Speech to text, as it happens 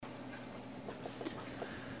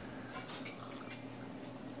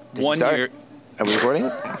1 year. Are we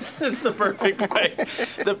recording? It's the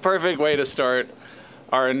perfect way to start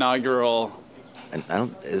our inaugural. I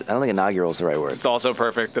don't think inaugural is the right word. It's also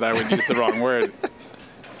perfect that I would use the wrong word.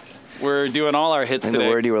 We're doing all our hits I think today.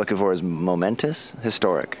 the word you were looking for is momentous,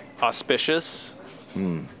 historic. Auspicious.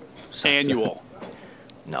 Annual.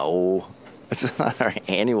 No, it's not our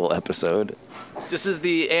annual episode. This is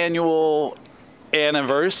the annual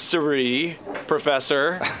anniversary,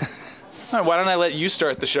 Professor. All right, why don't I let you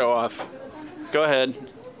start the show off? Go ahead.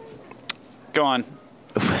 Go on.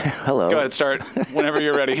 Hello. Go ahead, start whenever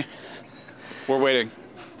you're ready. We're waiting.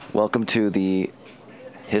 Welcome to the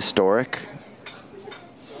historic,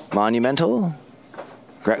 monumental,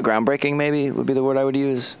 groundbreaking maybe would be the word I would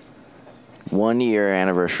use. 1 year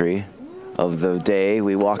anniversary of the day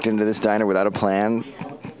we walked into this diner without a plan.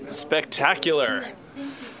 Spectacular.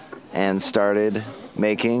 And started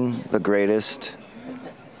making the greatest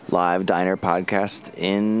live diner podcast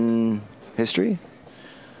in history.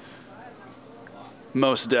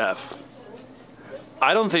 Most deaf.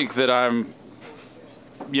 I don't think that I'm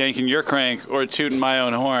yanking your crank or tooting my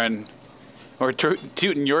own horn or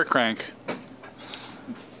tooting your crank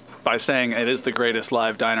by saying it is the greatest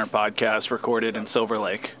live diner podcast recorded in Silver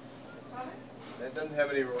Lake. That doesn't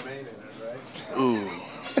have any romaine in it, right? Ooh.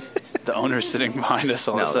 The owner's sitting behind us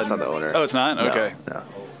all of a No, sudden. that's not the owner. Oh, it's not? Okay. No.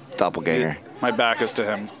 Doppelganger. My back is to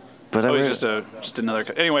him. But Oh, he's just another.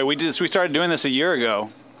 Anyway, we started doing this a year ago.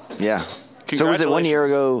 Yeah. So was it 1 year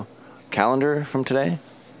ago calendar from today?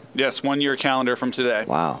 Yes, 1 year calendar from today.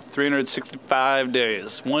 Wow. 365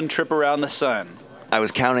 days. One trip around the sun. I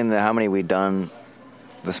was counting how many we'd done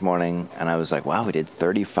this morning, and I was like, wow, we did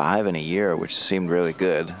 35 in a year, which seemed really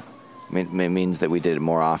good. I mean, it means that we did it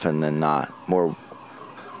more often than not, more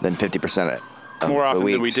than 50% of More the often than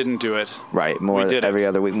we weeks. didn't do it. Right, more We did every it.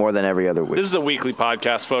 other week, more than every other week. This is a weekly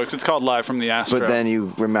podcast, folks. It's called Live from the Astro. But then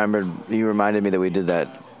you reminded me that we did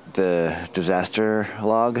the disaster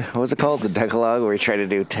log. What was it called? The Decalogue, where we tried to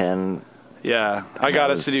do 10. Yeah, I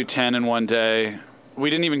got us to do 10 in one day. We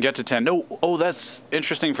didn't even get to 10. No, that's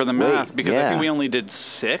interesting for the math because I yeah. think we only did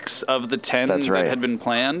 6 of the 10 That's right. that had been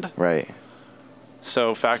planned. Right.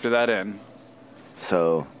 So factor that in.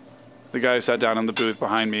 So The guy who sat down in the booth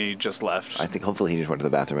behind me just left. I think hopefully he just went to the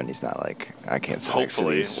bathroom and he's not like, I can't sit next to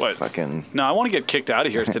Hopefully. these What? fucking... No, I want to get kicked out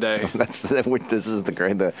of here today. This is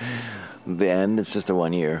the end. It's just a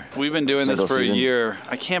 1 year. We've been doing this Single for season. a year.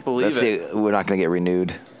 I can't believe it. We're not going to get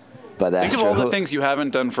renewed by that. Think of all the things you haven't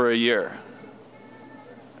done for a year.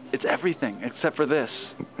 It's everything except for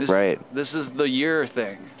this. Right. This is the year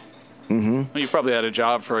thing. Mm-hmm. Well, you probably had a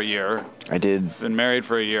job for a year, I did. been married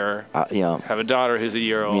for a year, have a daughter who's a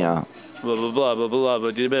year old. Yeah. Blah, blah, blah, blah, blah,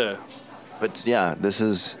 blah, blah, blah. But yeah, this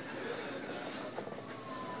is.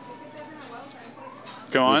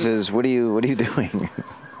 Go on. What are you doing?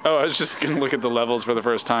 Oh, I was just going to look at the levels for the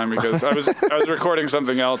first time because I was recording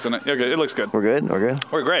something else and it looks good. We're good?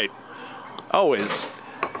 We're great. Always.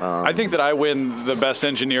 I think that I win the Best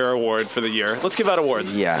Engineer award for the year. Let's give out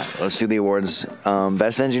awards. Yeah, let's do the awards.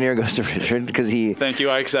 Best engineer goes to Richard because he Thank you,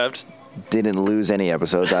 I accept. didn't lose any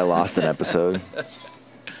episodes. I lost an episode.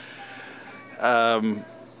 I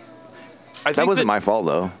That think wasn't my fault,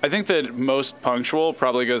 though. I think that most punctual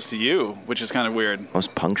probably goes to you, which is kind of weird.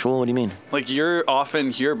 Most punctual? What do you mean? Like, you're often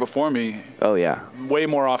here before me. Oh, yeah. Way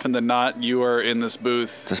more often than not, you are in this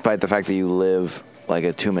booth. Despite the fact that you live like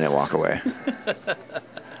a 2-minute walk away.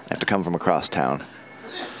 I have to come from across town.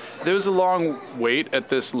 There was a long wait at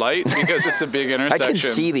this light because it's a big I intersection.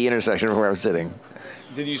 can see the intersection from where I'm sitting.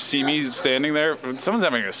 Did you see me standing there? Someone's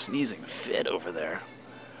having a sneezing fit over there.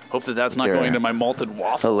 Hope that that's not They're going to my malted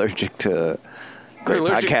waffle. Allergic to great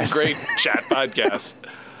Allergic to podcasts. great chat podcasts.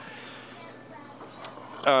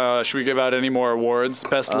 Should we give out any more awards?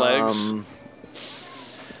 Best legs?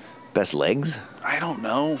 Best legs? I don't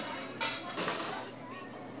know.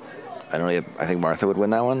 I think Martha would win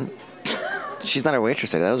that one. She's not our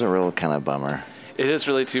waitress today. That was a real kind of bummer. It is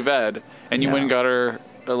really too bad. And you Yeah. went and got her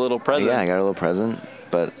a little present. Yeah, I got her a little present,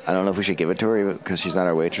 but I don't know if we should give it to her because she's not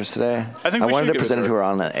our waitress today. I think we wanted should to give it present to it to her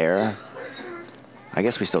on the air. I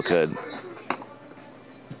guess we still could.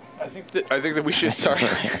 I think that we should. Sorry,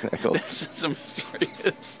 Cool. there's some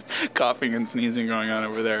serious coughing and sneezing going on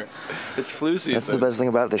over there. It's flu season. That's the best thing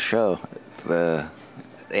about this show, the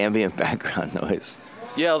ambient background noise.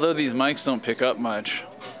 Yeah, although these mics don't pick up much,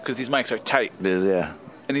 because these mics are tight, It is, yeah.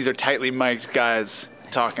 and these are tightly mic'd guys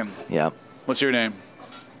talking. Yeah. What's your name?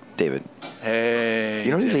 David. Hey.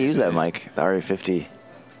 You don't usually use that David. mic, the RA50.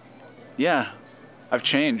 Yeah, I've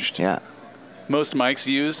changed. Yeah. Most mics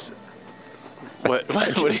use. What?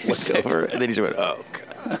 What do you Looked say? over, and then he just went, oh,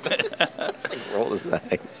 God. Just like rolled his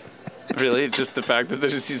eyes. Really? Just the fact that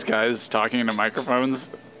there's just these guys talking into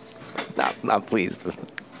microphones? Not pleased.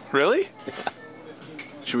 Really?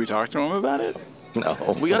 Should we talk to them about it?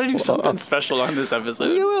 No. We got to do something special on this episode.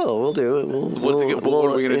 We will. We'll do it. What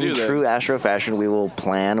are we gonna do in then? true Astro fashion, we will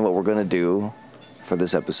plan what we're going to do for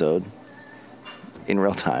this episode in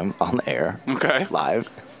real time, on the air, Okay. live.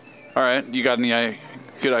 All right. You got any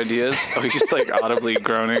good ideas? Oh, he's just like audibly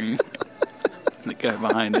groaning. The guy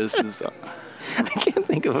behind us is. I can't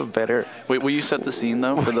think of a better. Wait, will you set the scene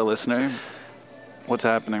though for the listener? What's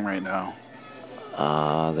happening right now?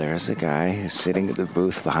 There's a guy who's sitting at the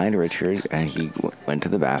booth behind Richard, and he went to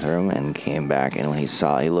the bathroom and came back, and when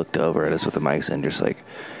he looked over at us with the mics and just like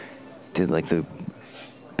did like the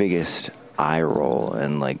biggest eye roll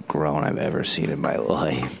and like groan I've ever seen in my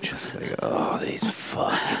life. Just like, oh, these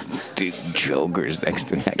fucking jokers next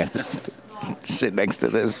to me. I gotta sit next to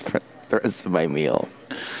this for the rest of my meal.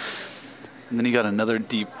 And then he got another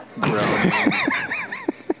deep groan.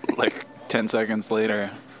 Like 10 seconds later.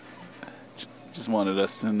 Just wanted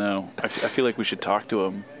us to know. I feel like we should talk to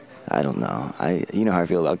him. I don't know. You know how I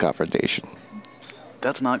feel about confrontation.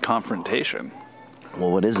 That's not confrontation.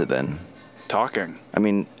 Well, what is it then? Talking. I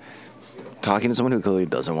mean, talking to someone who clearly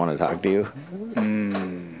doesn't want to talk to you.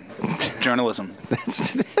 Journalism.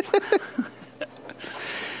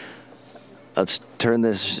 Let's turn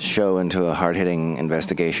this show into a hard-hitting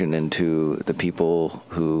investigation into the people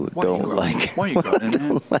who Why don't you groaning, man?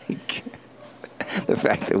 don't like the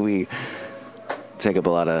fact that we take up a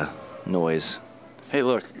lot of noise. Hey,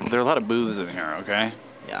 look, there are a lot of booths in here, okay?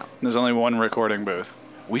 Yeah. There's only one recording booth.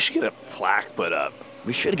 We should get a plaque put up.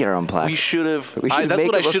 We should get our own plaque. We should have. We should That's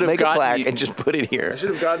what I let's should have make a gotten. plaque and just put it here. I should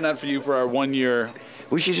have gotten that for you for our 1 year.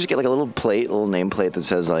 We should just get like a little name plate that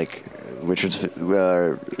says like Richard's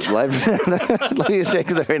live. Let me say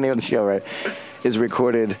the right name of the show, right? Is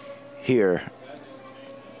recorded here.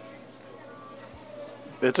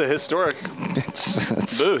 It's a historic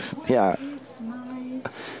It's booth. Yeah.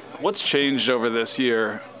 What's changed over this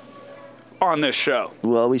year on this show?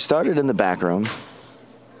 Well, we started in the back room.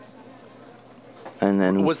 And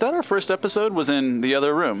then Was that our first episode? Was in the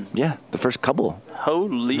other room? yeah, the first couple.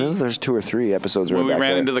 Holy! There's 2 or 3 episodes When right we back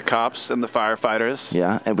ran there. into the cops and the firefighters.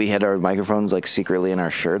 Yeah, and we had our microphones like secretly in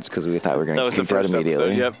our shirts because we thought we were going That to was get the kicked out first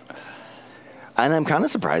immediately. episode. Yep. And I'm kind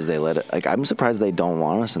of surprised they let it. Like, I'm surprised they don't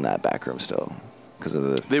want us in that back room still because of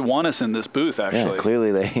the. They want us in this booth. Actually, Yeah,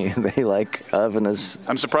 clearly they like having us.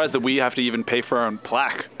 I'm surprised that we have to even pay for our own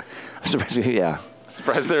plaque. I'm surprised. Yeah.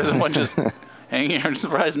 Surprised there isn't one just hanging here. I'm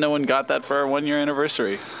surprised no one got that for our 1 year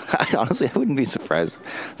anniversary. Honestly, I wouldn't be surprised.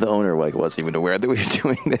 The owner wasn't even aware that we were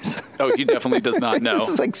doing this. Oh, he definitely does not know. This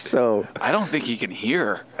is like so. I don't think he can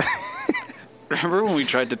hear. Remember when we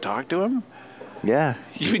tried to talk to him? Yeah.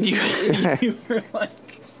 You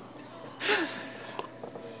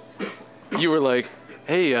were like,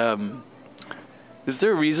 hey, is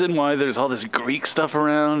there a reason why there's all this Greek stuff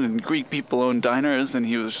around and Greek people own diners? And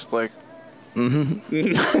he was just like, I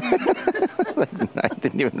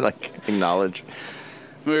didn't even acknowledge.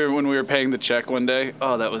 when we were paying the check one day.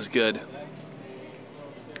 Oh, that was good.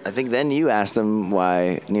 I think then you asked him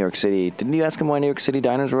why New York City. Didn't you ask him why New York City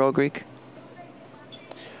diners were all Greek?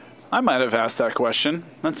 I might have asked that question.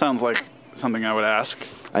 That sounds like something I would ask.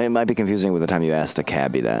 It might be confusing with the time you asked a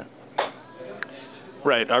cabbie that.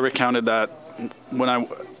 Right. I recounted that when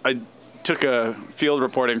I took a field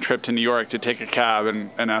reporting trip to New York to take a cab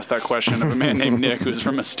and asked that question of a man named Nick who's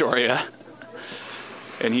from Astoria.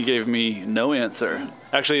 And he gave me no answer.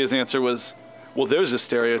 Actually, his answer was, well, there's a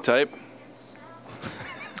stereotype.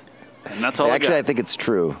 And that's all I Actually, I got. think it's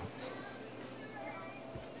true.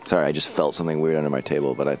 Sorry, I just felt something weird under my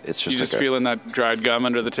table, but it's just You like just feeling that dried gum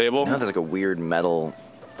under the table? No, there's like a weird metal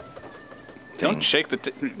thing. Don't shake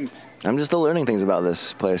I'm just still learning things about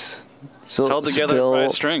this place. Still, held together by a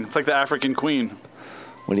string. It's like the African Queen.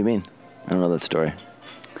 What do you mean? I don't know that story.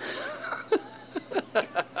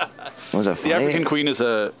 Was that funny? The African Queen is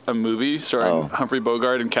a movie starring Humphrey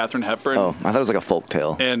Bogart and Katharine Hepburn. Oh, I thought it was like a folk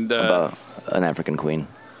tale And, about an African queen.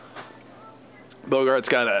 Bogart's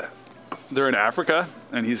got they're in Africa,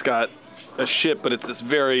 and he's got a ship, but it's this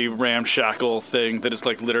very ramshackle thing that is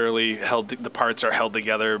like literally the parts are held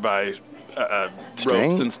together by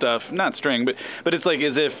ropes and stuff. Not string, but it's like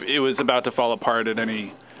as if it was about to fall apart at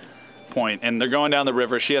any point. And they're going down the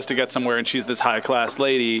river. She has to get somewhere, and she's this high-class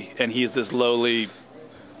lady, and he's this lowly,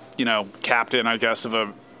 captain, I guess, of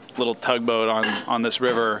a little tugboat on this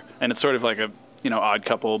river. And it's sort of like a, odd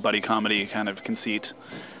couple buddy comedy kind of conceit,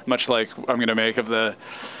 much like I'm going to make of the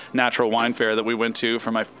Natural Wine Fair that we went to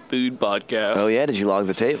for my food podcast. Oh, yeah? Did you log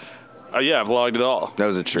the tape? Yeah, I've logged it all. That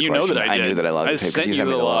was a trick You know question. that I did. I knew that I logged I the tape 'cause sent you you sent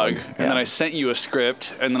the me the log, log. and Yeah. then I sent you a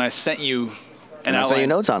script, and then I sent you an And I outline. sent you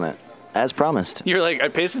notes on it, as promised. You're like, I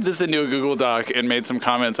pasted this into a Google Doc and made some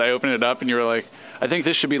comments. I opened it up, and you were like, I think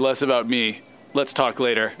this should be less about me. Let's talk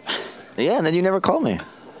later. Yeah, and then you never called me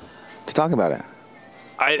to talk about it.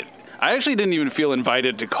 I actually didn't even feel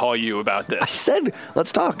invited to call you about I this. said,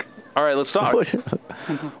 let's talk. All right, let's talk.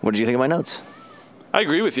 What did you think of my notes? I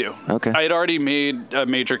agree with you. Okay. I had already made a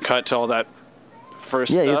major cut to all that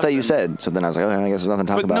first Yeah, stuff. that's what you and- said. So then I was like, okay, I guess there's nothing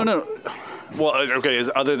to talk But about. no. Well, okay,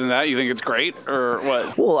 other than that, you think it's great, or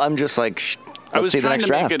what? Well, I'm just like, I let's was see the trying next to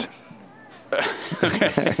draft.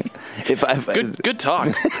 make it... Okay. Good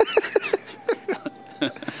talk.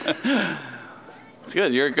 It's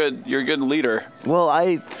good. You're a good leader. Well,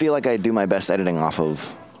 I feel like I do my best editing off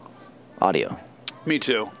of audio. Me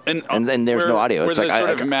too. And then there's no audio. Where It's the like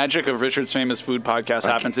sort of magic of Richard's famous food podcast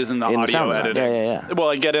happens is in the in the audio sound design. editing. Yeah. Well,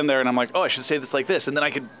 I get in there and I'm like, oh, I should say this like this, and then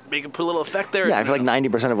I could put a little effect there. Yeah, I feel like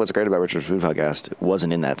 90% of what's great about Richard's Food Podcast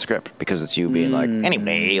wasn't in that script because it's you being like,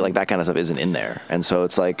 anyway, like that kind of stuff isn't in there. And so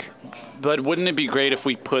it's like, But wouldn't it be great if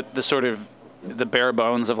we put the bare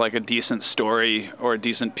bones of like a decent story or a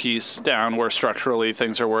decent piece down where structurally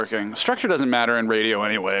things are working? Structure doesn't matter in radio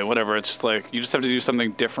anyway, whatever. It's just like, you just have to do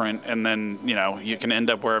something different and then, you can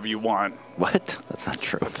end up wherever you want. what? That's not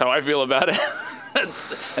true. That's how I feel about it.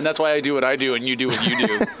 And that's why I do what I do and you do what you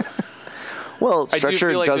do. Well, I do structure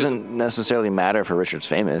feel like doesn't necessarily matter for Richard's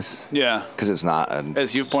Famous Yeah. because it's not a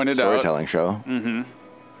As you've pointed out. storytelling show. Mm-hmm.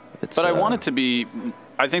 But I want it to be,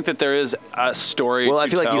 I think that there is a story Well, to I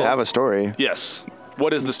feel like you tell. have a story. Yes.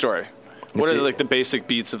 What is the story? What It's are a- like the basic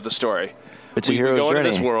beats of the story? It's a we hero's go journey.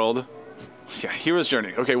 into this world. Yeah, hero's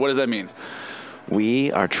journey. Okay, what does that mean?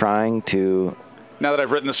 We are trying to. Now that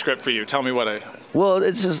I've written the script for you, tell me what I... Well,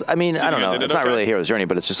 it's just. I mean, I don't know. did it It's not okay? really a hero's journey,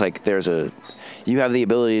 but it's just like you have the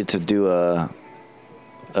ability to do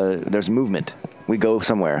there's movement. We go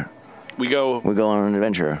somewhere. We go We go on an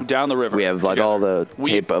adventure. down the river. We have like all the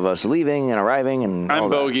We- tape of us leaving and arriving and all I'm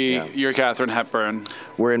that. Bogey, Yeah. you're Katharine Hepburn.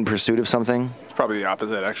 We're in pursuit of something. It's probably the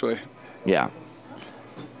opposite, actually. Yeah.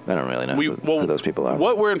 I don't really know who those people are.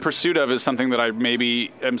 What we're in pursuit of is something that I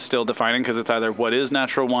maybe am still defining because it's either what is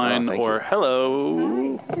natural wine thank or you.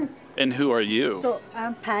 hello. And who are you? So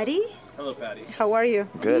I'm Patty. Hello, Patty. How are you?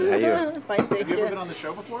 Good. How you? Fine, thank Have you ever been you. on the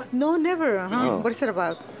show before? No, never. Oh. What is it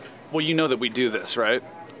about? Well, you know that we do this, right?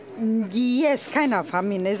 Yes, kind of. I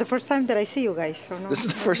mean, it's the first time that I see you guys. So no. This is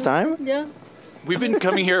the first time? Yeah. We've been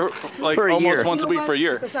coming here like For a almost year. once a week for a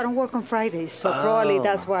year. Because I don't work on Fridays, so probably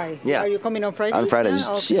that's why. Yeah. Are you coming on Fridays? On Fridays.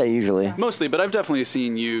 Okay. Yeah, usually. Mostly, but I've definitely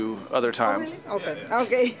seen you other Oh, times. really?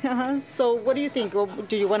 Okay. Okay. So what do you think?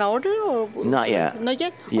 Do you want to order or? Not yet. Not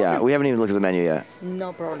yet? Yeah, Okay. we haven't even looked at the menu yet.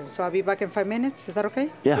 No problem. So I'll be back in 5 minutes. Is that okay?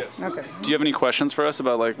 Yeah. Okay. Do you have any questions for us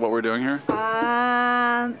about like what we're doing here?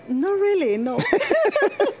 Not really, no.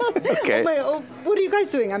 Okay. But, what are you guys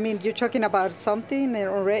doing? I mean, you're talking about something,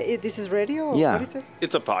 and this is radio? Or Yeah. What is it?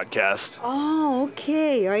 It's a podcast. Oh,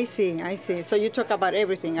 okay. I see. So you talk about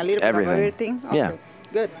everything, a little bit Everything. about everything? Okay. Yeah.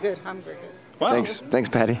 Good. I'm good. Wow. Thanks,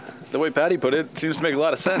 Patty. The way Patty put it seems to make a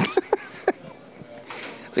lot of sense.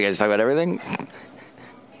 So you guys talk about everything?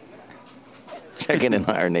 Checking in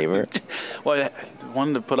on our neighbor. Well, I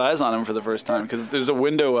wanted to put eyes on him for the first time because there's a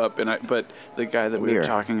window up, but the guy that we were Mirror.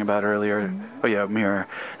 talking about earlier. Oh yeah, mirror.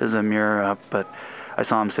 There's a mirror up, but I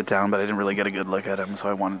saw him sit down, but I didn't really get a good look at him, so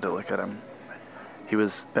I wanted to look at him. He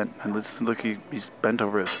was bent, and look, he's bent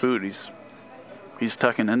over his food. He's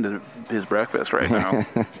tucking into his breakfast right now.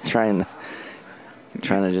 trying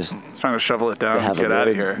to just He's trying to shovel it down and have get a out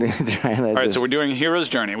of good- here. trying to All right, just so we're doing Hero's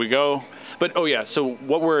Journey. We go, but oh yeah, so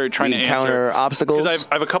what we're trying to encounter answer, obstacles. because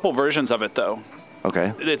I have a couple versions of it though.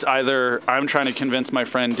 Okay. It's either I'm trying to convince my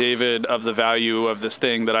friend David of the value of this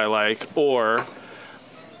thing that I like, or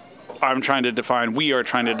we are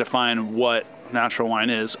trying to define what natural wine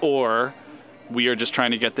is, or we are just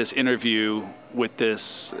trying to get this interview with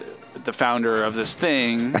the founder of this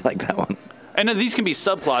thing. I like that one. And these can be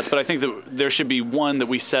subplots, but I think that there should be one that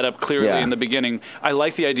we set up clearly Yeah. in the beginning. I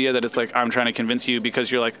like the idea that it's like, I'm trying to convince you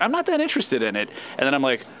because you're like, I'm not that interested in it. And then I'm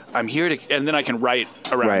like, I'm here to, and then I can write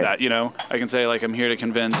around Right. that, I can say like, I'm here to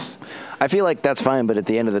convince. I feel like that's fine, but at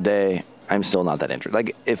the end of the day, I'm still not that interested.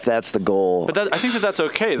 Like, if that's the goal, But I think that that's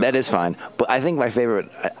okay. Though. that is fine. But I think my favorite,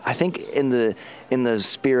 I think in the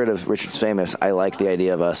spirit of Richard's Famous, I like the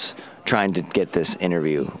idea of us trying to get this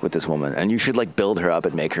interview with this woman, and you should like build her up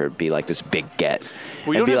and make her be like this big get.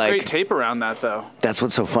 We and don't be have like, great tape around that though. that's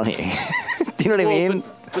what's so funny. Do you know what I mean?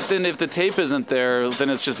 But then if the tape isn't there, then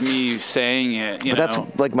it's just me saying it. You But know?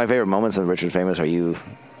 that's like my favorite moments of Richard Famous are you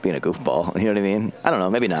being a goofball. You know what I mean? I don't know.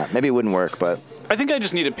 Maybe not. Maybe it wouldn't work, but I think I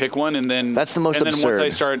just need to pick one, and then That's the most And then once absurd. I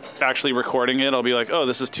start actually recording it, I'll be like, oh,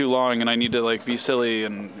 this is too long, and I need to like be silly,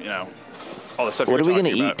 and all the stuff. What are we going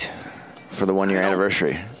gonna to eat for the 1 year I don't-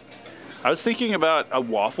 anniversary? I was thinking about a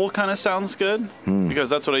waffle. Kind of sounds good Hmm. because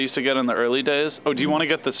that's what I used to get in the early days. Oh, do you want to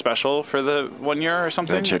get the special for the 1 year or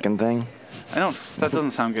something? That chicken thing? I don't. That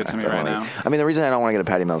doesn't sound good to me I don't right wanna now. eat- I mean, the reason I don't want to get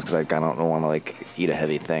a patty melt is because I don't want to like eat a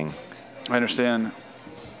heavy thing. I understand.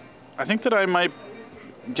 I think that I might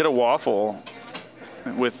get a waffle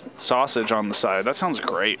with sausage on the side. That sounds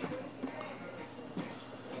great.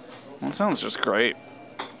 That sounds just great.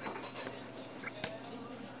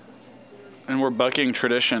 And we're bucking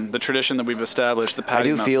tradition, the tradition that we've established. The I patty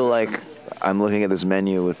do melt feel tradition. like I'm looking at this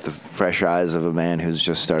menu with the fresh eyes of a man who's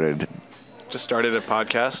just started. Just started a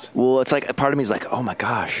podcast. Well, it's like part of me is like, oh my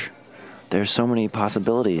gosh, there's so many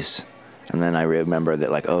possibilities. And then I remember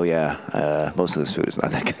that, like, oh yeah, most of this food is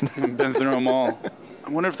not that good. I've been through them all. I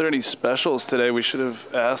wonder if there are any specials today. We should have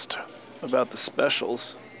asked about the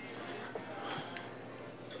specials.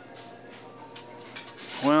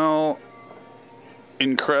 Well,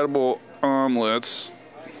 incredible omelets.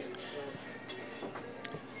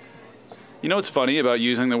 You know what's funny about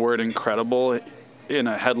using the word incredible in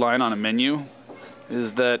a headline on a menu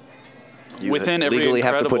is that You within every legally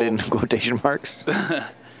have to put incredible- in quotation marks.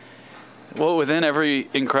 Well, within every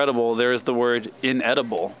incredible, there is the word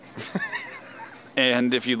inedible.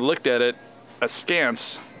 And if you looked at it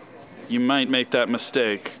askance, you might make that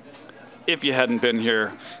mistake if you hadn't been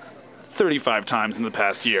here 35 times in the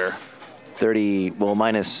past year. 30, well,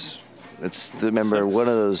 minus, it's, remember, Six. one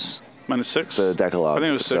of those, Minus 6? the Decalogue. I think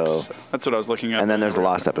it was 6. So, That's what I was looking at. and then there's the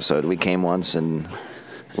lost episode. We came once and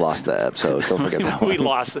lost the episode. Don't forget that one. We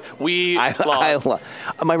lost. We I lost.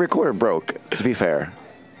 my recorder broke, to be fair.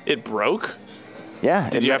 It broke? Yeah.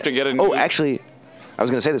 Did you have to get a Oh, new- actually, I was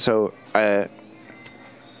going to say this. So, let's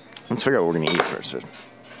figure out what we're going to eat first.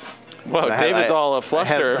 Well, I have- David's I- all I a have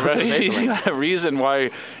fluster, something to but say he's something. got a reason why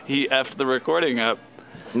he effed the recording up.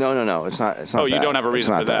 No. It's not. It's not. Oh, you that. don't have a It's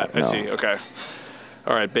reason not for that. no. I see. Okay.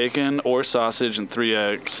 All right, bacon or sausage and 3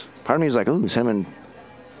 eggs. Part of me is like, ooh, cinnamon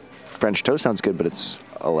French toast sounds good, but it's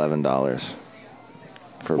 $11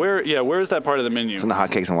 for. Where is that part of the menu? It's in the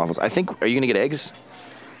hotcakes and waffles. I think. Are you going to get eggs?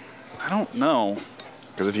 I don't know.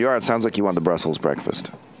 Because if you are, it sounds like you want the Brussels breakfast.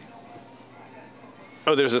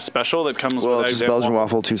 Oh, there's a special that comes Well, with it's eggs just and Belgian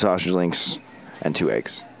waffle. waffle, 2 sausage links, and 2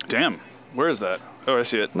 eggs. Damn. Where is that? Oh, I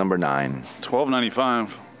see it. Number 9. $12.95.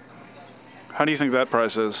 How do you think that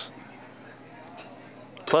price is?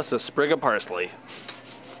 Plus a sprig of parsley.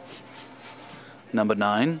 Number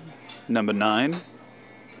 9. Number 9.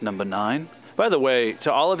 Number 9. By the way,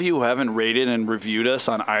 to all of you who haven't rated and reviewed us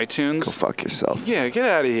on iTunes, Go fuck yourself. yeah, get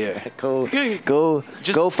out of here. Go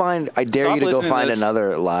Just find. I dare stop you to go listening to find this.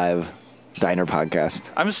 another live diner podcast.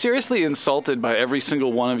 I'm seriously insulted by every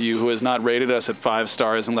single one of you who has not rated us at 5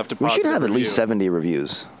 stars and left a We positive should have at review. least 70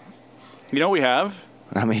 reviews. You know what we have?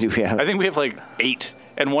 How many do we have? I think we have like 8,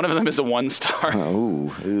 and one of them is a 1 star.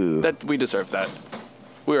 Oh, ooh. That we deserve that.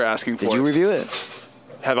 We were asking for Did it. you review it?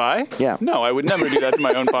 Have I? Yeah. No, I would never do that to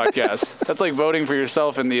my own podcast. That's like voting for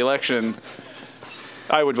yourself in the election.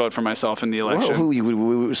 I would vote for myself in the election.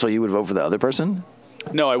 So you would vote for the other person?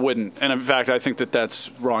 No, I wouldn't. And in fact, I think that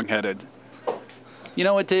that's wrong-headed. You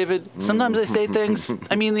know what, David? Sometimes I say things,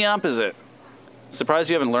 I mean the opposite.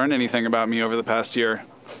 Surprised you haven't learned anything about me over the past year.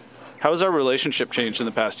 How has our relationship changed in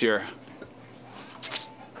the past year?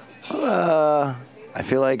 I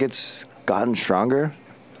feel like it's gotten stronger.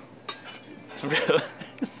 Really?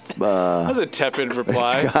 That was a tepid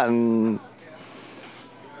reply. It's gotten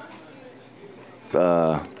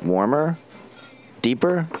warmer,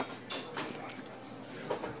 deeper.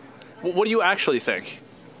 What do you actually think?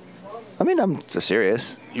 I mean, I'm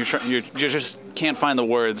serious. You just can't find the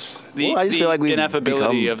words. Well, I just feel like we've ineffability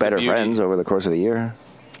become of the better beauty. friends over the course of the year.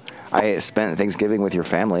 I spent Thanksgiving with your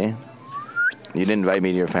family. You didn't invite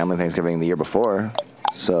me to your family Thanksgiving the year before,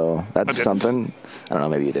 so that's didn't. something. I don't know,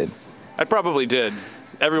 maybe you did. I probably did.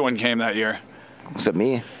 Everyone came that year. Except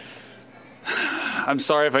me. I'm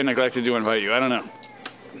sorry if I neglected to invite you. I don't know.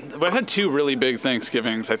 But I've had 2 really big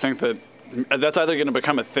Thanksgivings. I think that's either going to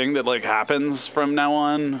become a thing that like happens from now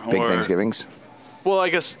on, Big or Thanksgivings. well, I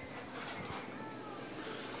guess,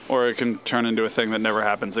 or it can turn into a thing that never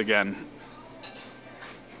happens again.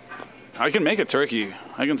 I can make a turkey.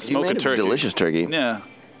 I can smoke you made a turkey. delicious turkey. Yeah.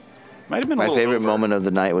 Might have been a My little favorite over. moment of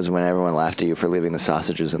the night was when everyone laughed at you for leaving the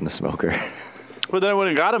sausages in the smoker. But then I went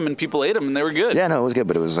and got them, and people ate them, and they were good. Yeah, no, it was good,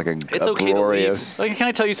 but it was like It's okay glorious. to leave. Like, can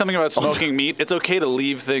I tell you something about smoking meat? It's okay to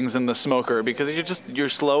leave things in the smoker because you're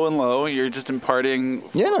slow and low. You're just imparting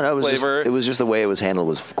Yeah, no, it was flavor. just the way it was handled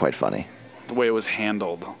was quite funny. The way it was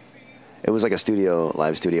handled. It was like a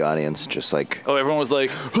live studio audience, just like. Oh, everyone was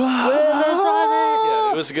like,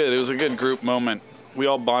 yeah, it was good. It was a good group moment. We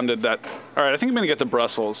all bonded that. All right, I think I'm going to get the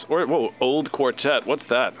Brussels. Or, whoa, Old Quartet. What's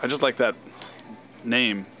that? I just like that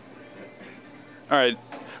name. All right,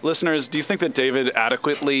 listeners, do you think that David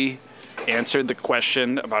adequately answered the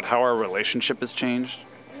question about how our relationship has changed?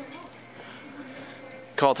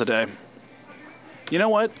 Call today. You know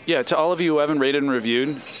what? Yeah, to all of you who haven't rated and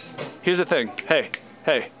reviewed, here's the thing. Hey.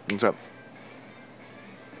 What's up?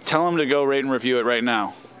 Tell them to go rate and review it right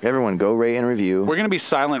now. Everyone, go rate and review. We're going to be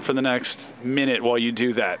silent for the next minute while you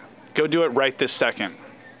do that. Go do it right this second.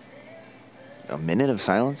 A minute of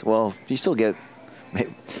silence? Well, you'll get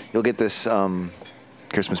this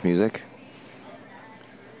Christmas music.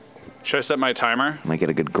 Should I set my timer? Might get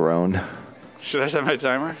a good groan. Should I set my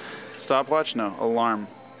timer? Stopwatch? No. Alarm.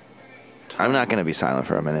 I'm not going to be silent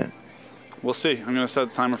for a minute. We'll see. I'm going to set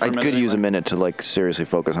the timer for a minute. I could use a minute to like seriously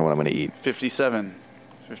focus on what I'm going to eat. 57.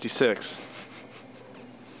 56.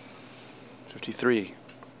 53.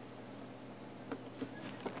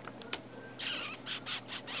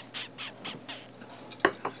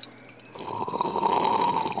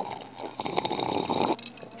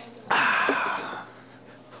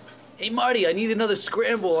 Hey, Marty, I need another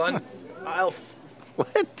scramble on aisle.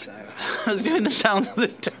 What? I was doing the sounds of the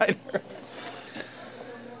timer.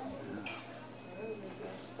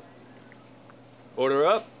 Order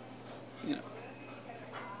up. You know.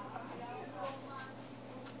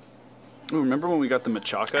 Ooh, remember when we got the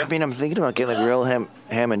machaca? I mean, I'm thinking about getting like grilled ham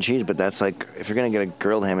and cheese, but that's like, if you're going to get a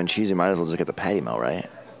grilled ham and cheese, you might as well just get the patty melt, right?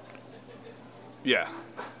 Yeah.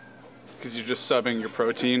 Because you're just subbing your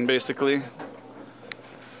protein, basically.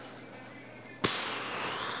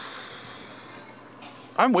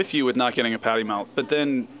 I'm with you with not getting a patty melt, but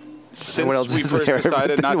then since we first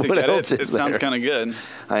decided not to get it, it sounds kind of good.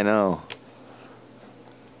 I know.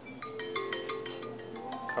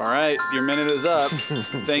 All right, your minute is up.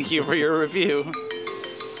 Thank you for your review.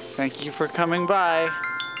 Thank you for coming by.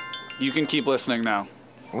 You can keep listening now.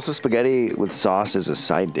 Also, spaghetti with sauce is a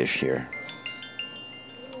side dish here.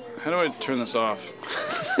 How do I turn this off?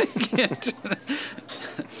 I can't turn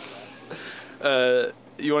it.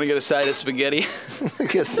 You want to get a side of spaghetti?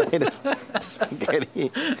 Get a side of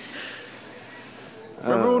spaghetti.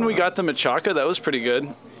 Remember when we got the machaca? That was pretty good.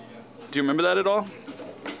 Do you remember that at all?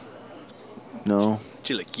 No.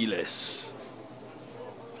 Chilaquiles.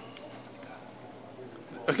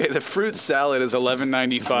 Okay, the fruit salad is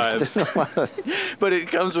 $11.95, but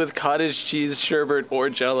it comes with cottage cheese, sherbet, or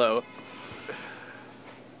Jell-O.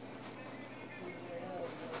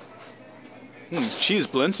 Cheese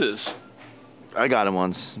blintzes. I got them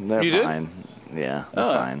once. They're you fine. Did? Yeah,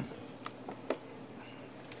 they're fine.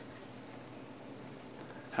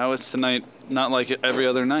 How is tonight not like every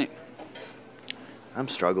other night? I'm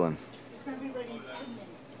struggling.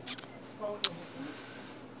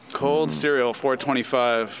 Cold cereal,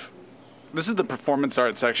 $4.25. This is the performance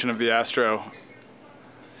art section of the Astro.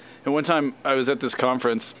 And one time I was at this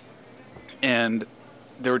conference, and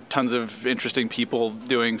there were tons of interesting people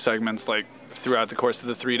doing segments like throughout the course of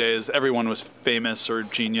the 3 days. Everyone was famous or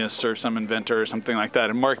genius or some inventor or something like that.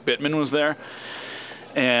 And Mark Bittman was there.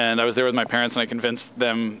 And I was there with my parents, and I convinced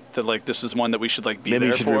them that like this is one that we should like be there for.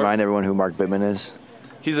 Maybe you should remind everyone who Mark Bittman is.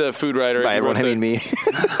 He's a food writer. By everyone, I mean me.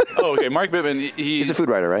 Oh, okay. Mark Bittman. He's a food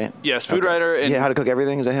writer, right? Yes, food writer. And How to Cook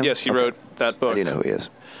Everything, is that him? Yes, he wrote that book. I do know who he is.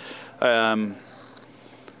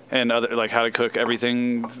 And other like How to Cook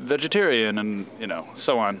Everything Vegetarian, and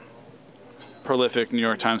so on. Prolific New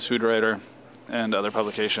York Times food writer, and other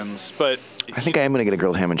publications. But I think I am gonna get a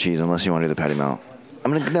grilled ham and cheese unless you want to do the patty melt.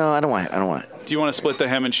 No, I don't want it. Do you want to split the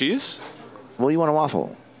ham and cheese? Well, you want a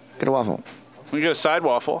waffle? Get a waffle. We get a side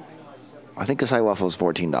waffle. I think a side waffle is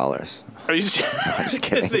 $14. Are you? I'm just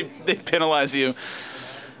kidding. they penalize you.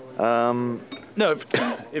 No,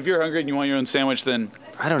 if you're hungry and you want your own sandwich, then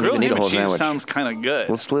I don't even need a whole sandwich. Sounds kind of good.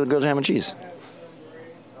 Let's split the grilled ham and cheese.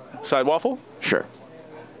 Side waffle? Sure.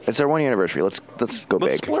 It's our 1 year anniversary. Let's go big.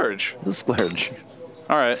 Let's splurge. Let's splurge.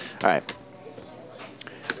 All right. But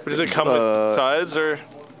does it come with sides or?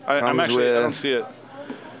 I don't see it.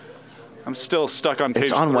 I'm still stuck on page 3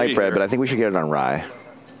 It's on white bread, here. but I think we should get it on rye.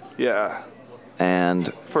 Yeah.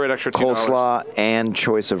 And for an extra $2. Coleslaw and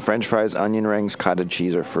choice of French fries, onion rings, cottage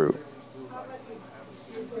cheese, or fruit.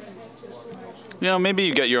 Maybe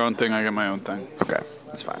you get your own thing. I get my own thing. Okay,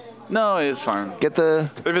 that's fine. No, it's fine. Get the.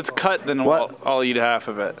 If it's cut, then I'll eat half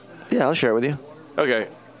of it. Yeah, I'll share it with you. Okay.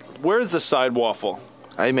 Where's the side waffle?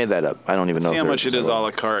 I made that up. I don't even know. See how much it is a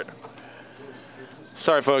la carte.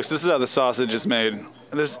 Sorry, folks. This is how the sausage is made.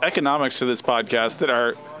 There's economics to this podcast that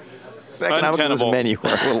are the economics of this untenable. menu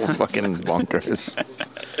are a little fucking bonkers.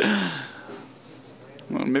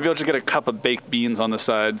 Well, maybe I'll just get a cup of baked beans on the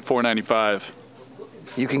side, $4.95.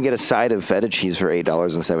 You can get a side of feta cheese for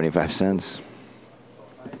 $8.75.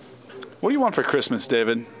 What do you want for Christmas,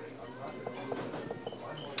 David?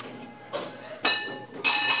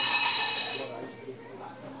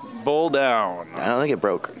 Bowl down. I don't think it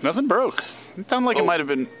broke. Nothing broke. It sounded like it might have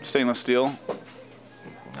been stainless steel.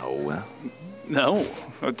 No. No.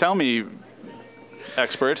 Tell me,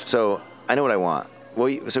 expert. So I know what I want.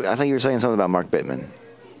 Well, so I thought you were saying something about Mark Bittman.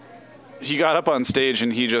 He got up on stage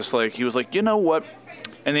and he was like, you know what?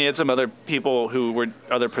 And he had some other people who were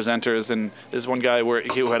other presenters, and there's one guy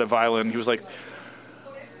who had a violin. He was like,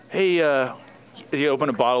 hey, he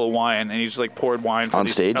opened a bottle of wine and he just like poured wine for on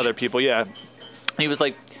these stage? other people. Yeah. And he was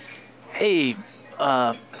like, hey,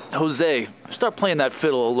 Jose, start playing that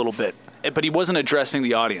fiddle a little bit. But he wasn't addressing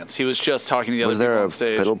the audience. He was just talking to the other people on Was stage.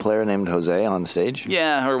 there a fiddle player named Jose on stage?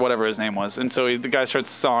 Yeah, or whatever his name was. And so the guy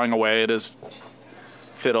starts sawing away at his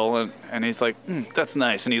fiddle, and he's like, that's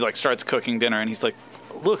nice. And he like starts cooking dinner, and he's like,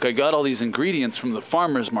 look, I got all these ingredients from the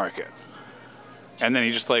farmer's market. And then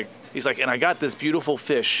he's like, and I got this beautiful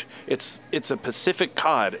fish. It's a Pacific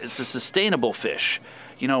cod. It's a sustainable fish.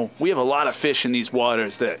 You know, we have a lot of fish in these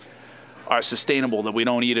waters that are sustainable that we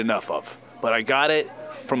don't eat enough of. But I got it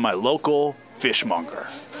from my local fishmonger.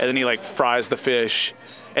 And then he like fries the fish,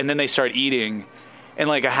 and then they start eating. And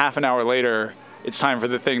like a half an hour later, it's time for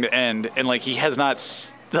the thing to end. And like he has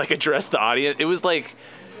not like addressed the audience. It was like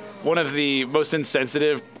one of the most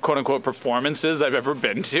insensitive, quote unquote, performances I've ever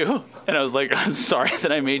been to. And I was like, I'm sorry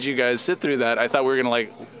that I made you guys sit through that. I thought we were going to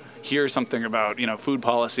like hear something about, you know, food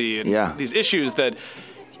policy and these issues that,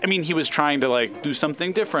 I mean, he was trying to like do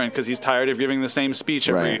something different because he's tired of giving the same speech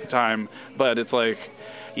every time. But it's like,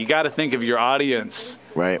 you got to think of your audience.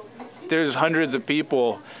 Right. There's hundreds of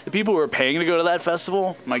people. The people who are paying to go to that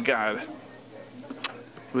festival, my God,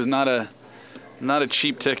 it was not a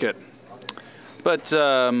cheap ticket. But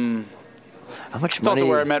how much it's money? also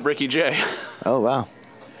where I met Ricky Jay. Oh, wow.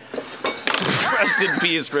 Rest in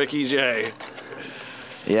peace, Ricky Jay.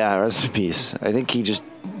 Yeah, rest in peace. I think his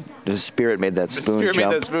spirit made that spoon Spirit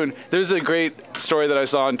jump. made that spoon. There's a great story that I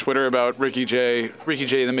saw on Twitter about Ricky Jay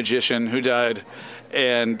the magician who died.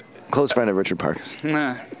 And Close friend of Richard Parks.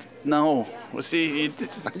 no. Well, see,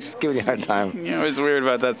 I'm just giving you a hard time. You're always weird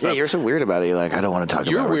about that stuff. Yeah, you're so weird about it. You're like, I don't want to talk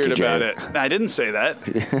You're about weird Ricky about Jay. it. I didn't say that.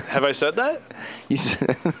 Have I said that? You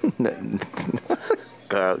said,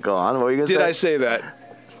 go on. What were you going to say? Did I say that?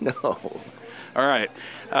 No. All right.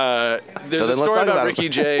 There's So a then let's story talk about about Ricky it.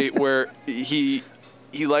 Jay where he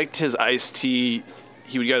liked his iced tea.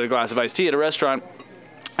 He would get a glass of iced tea at a restaurant,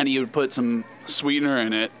 and he would put some sweetener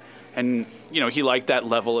in it, and he liked that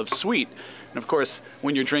level of sweet. And of course,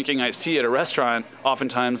 when you're drinking iced tea at a restaurant,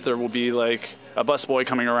 oftentimes there will be like a busboy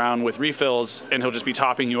coming around with refills, and he'll just be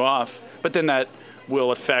topping you off. But then that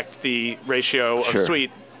will affect the ratio of Sure.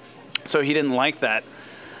 sweet. So he didn't like that,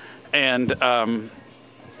 and I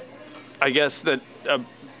guess that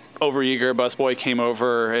overeager busboy came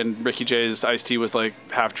over, and Ricky Jay's iced tea was like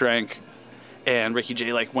half drank, and Ricky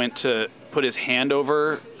Jay like went to put his hand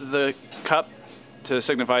over the cup to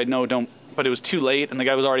signify no, don't. But it was too late, and the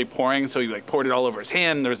guy was already pouring, so he like poured it all over his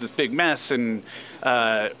hand. There was this big mess, and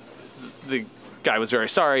the guy was very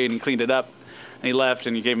sorry, and he cleaned it up, and he left,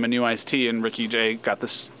 and he gave him a new iced tea, and Ricky Jay got the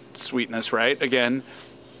sweetness right again,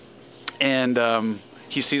 and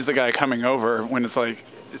he sees the guy coming over when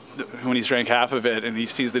he's drank half of it, and he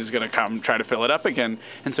sees that he's going to come try to fill it up again,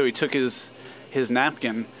 and so he took his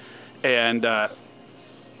napkin and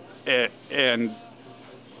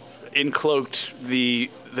encloaked the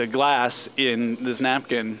glass in this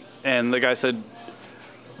napkin, and the guy said,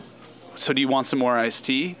 so do you want some more iced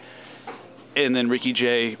tea? And then Ricky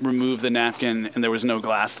Jay removed the napkin, and there was no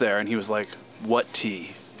glass there, and he was like, what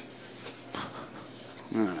tea? I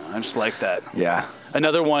don't know, I just like that. Yeah.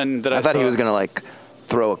 Another one that I thought saw, he was going to like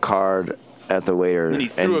throw a card at the waiter, And he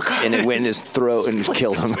threw a card. and it went in his throat and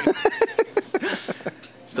killed him.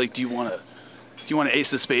 He's like, do you want to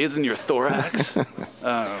ace of spades in your thorax?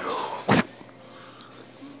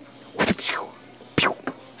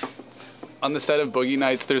 On the set of Boogie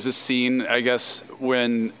Nights, there's a scene, I guess,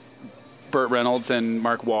 when Burt Reynolds and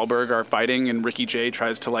Mark Wahlberg are fighting, and Ricky Jay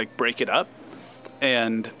tries to like break it up,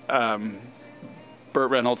 and Burt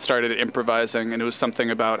Reynolds started improvising, and it was something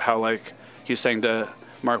about how like he was saying to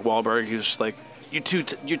Mark Wahlberg, he was just like, you're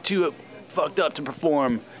too fucked up to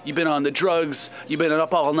perform. You've been on the drugs. You've been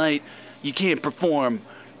up all night. You can't perform.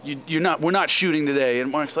 We're not shooting today.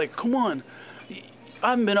 And Mark's like, come on. I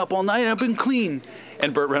haven't been up all night. I've been clean.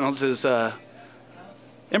 And Burt Reynolds is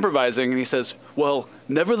improvising, and he says, well,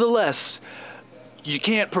 nevertheless, you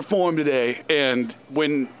can't perform today. And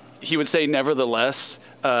when he would say nevertheless.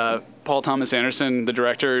 Paul Thomas Anderson, the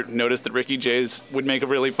director, noticed that Ricky Jay's would make a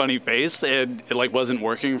really funny face, and it like wasn't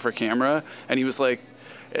working for camera. And he was like,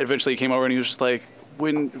 eventually he came over and he was just like,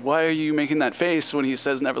 why are you making that face when he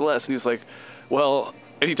says nevertheless? And he was like, well,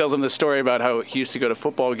 and he tells him this story about how he used to go to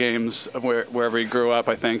football games wherever he grew up,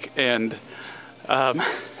 I think, and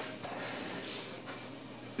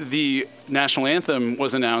the national anthem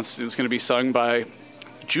was announced. It was going to be sung by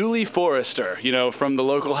Julie Forrester, from the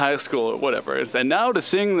local high school or whatever. And now to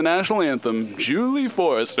sing the national anthem, Julie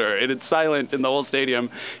Forrester. And it's silent in the whole stadium.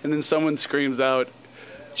 And then someone screams out,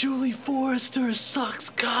 Julie Forrester sucks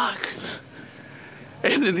cock.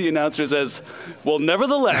 And then the announcer says, well,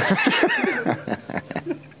 nevertheless,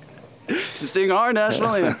 to sing our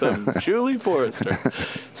national anthem, Julie Forrester.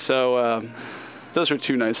 So those are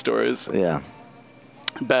two nice stories. Yeah.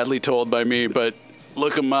 Badly told by me, but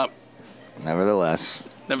look them up. Nevertheless,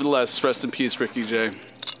 rest in peace, Ricky Jay.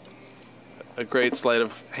 A great sleight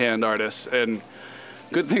of hand artist. And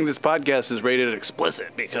good thing this podcast is rated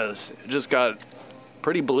explicit because it just got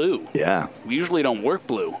pretty blue. Yeah. We usually don't work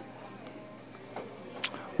blue.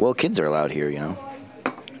 Well, kids are allowed here,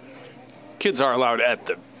 Kids are allowed at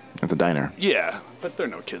the diner. Yeah, but there are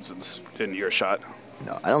no kids in earshot.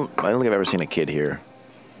 No, I don't think I've ever seen a kid here.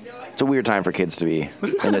 It's a weird time for kids to be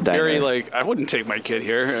in a diner. Very, I wouldn't take my kid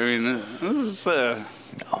here. I mean, this is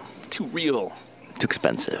too real. Too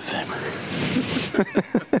expensive.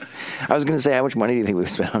 I was going to say, how much money do you think we've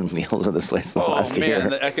spent on meals at this place in the last year? Oh, man,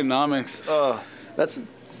 the economics. That's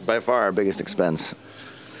by far our biggest expense.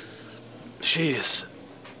 Jeez.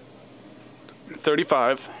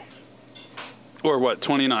 35. Or what,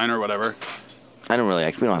 29 or whatever. We don't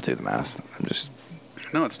have to do the math.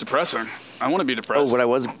 No, it's depressing. I want to be depressed. Oh,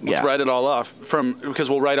 Let's write it all off because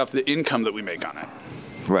we'll write off the income that we make on it.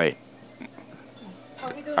 Right.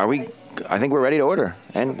 Are we? I think we're ready to order.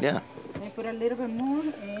 And yeah. I put a little bit more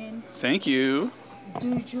and. Thank you.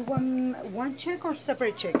 Do you want one check or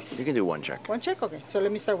separate checks? You can do one check. One check? Okay. So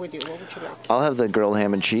let me start with you. What would you like? I'll have the grilled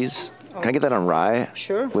ham and cheese. Can I get that on rye?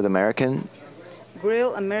 Sure. With American?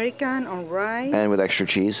 Grilled American on rye. And with extra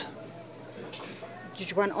cheese? Did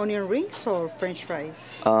you want onion rings or French fries?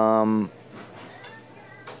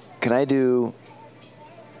 Can I do...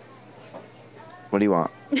 What do you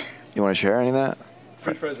want? You want to share any of that?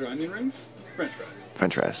 French fries or onion rings? French fries.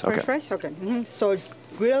 French fries, okay. French fries? Okay. Mm-hmm. So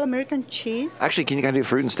grilled American cheese. Actually, can I do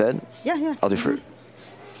fruit instead? Yeah. I'll do fruit.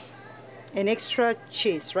 And extra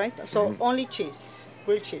cheese, right? So only cheese.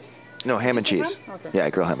 Grilled cheese. No, ham and cheese. Ham? Okay. Yeah,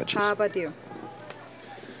 grilled ham and cheese. How about you?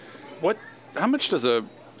 How much does a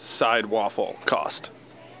side waffle cost?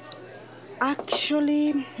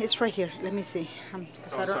 Actually, it's right here. Let me see. I'm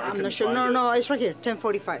not sure. No, it's right here.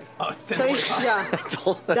 $10.45. Oh, it's So it's, yeah.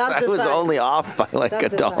 I was only off by like That's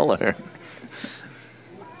the $1.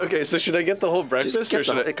 Okay, so should I get the whole breakfast or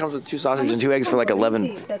should I? It comes with 2 sausages and 2 eggs for like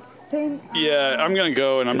 11. Yeah, I'm gonna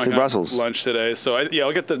go and I'm not the gonna Brussels. have lunch today. So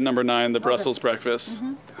I'll get the number 9, the Brussels breakfast.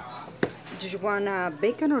 Mm-hmm. Do you want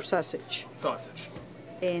bacon or sausage? Sausage.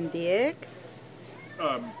 And the eggs?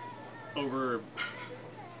 Over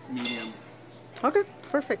medium. Okay,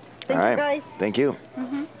 perfect. Thank All you, right. guys. Thank you.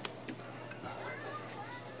 Mm-hmm.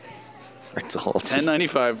 It's all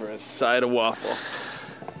 $10.95 for a side of waffle.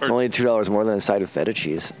 It's only $2 more than a side of feta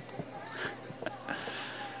cheese.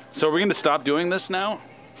 So are we going to stop doing this now?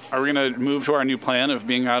 Are we going to move to our new plan of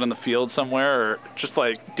being out in the field somewhere, or just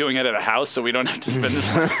like doing it at a house so we don't have to spend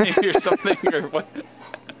this money or something, or what?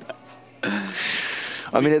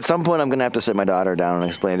 I mean, at some point, I'm going to have to sit my daughter down and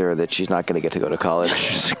explain to her that she's not going to get to go to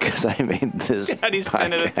college because I made this. How do you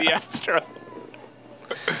spend it at the podcast. Astro?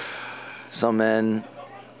 Some men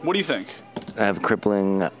What do you think? have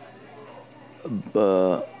crippling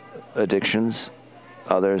addictions.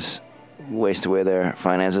 Others waste away their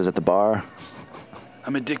finances at the bar.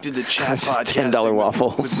 I'm addicted to chat This is podcasting $10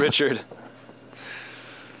 waffles. with Richard.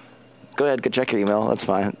 Go ahead, go check your email. That's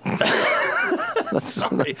fine.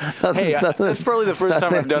 Sorry. Hey, that's probably the first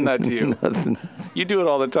time I've done that to you. You do it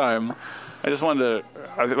all the time. I just wanted to.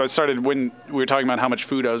 I started when we were talking about how much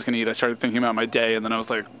food I was going to eat. I started thinking about my day, and then I was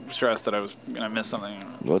like stressed that I was going to miss something.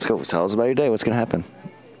 Let's go. Tell us about your day. What's going to happen?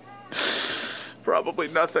 Probably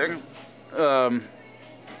nothing.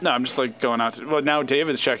 No, I'm just like going out. Well, now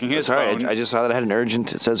David's checking his Sorry, phone. I just saw that I had an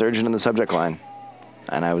urgent. It says urgent in the subject line,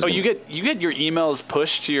 and I was. Oh, you get your emails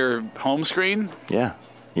pushed to your home screen? Yeah,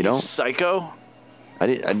 you don't. Psycho. I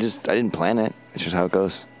didn't plan it. It's just how it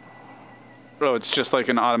goes. Oh, it's just like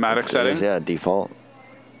an automatic setting. Yeah, default. Do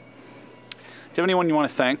you have anyone you want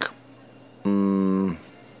to thank?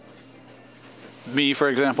 Me, for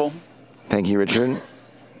example. Thank you, Richard.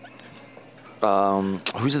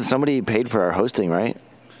 Somebody paid for our hosting, right?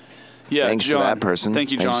 Yeah, Thanks John. to that person.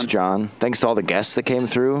 Thank you, Thanks, John. Thanks to all the guests that came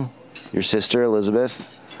through. Your sister,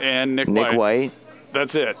 Elizabeth. And Nick White. White.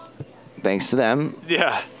 That's it. Thanks to them.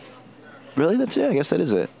 Yeah. Really? That's it. I guess that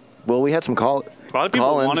is it. Well, we had some A lot of people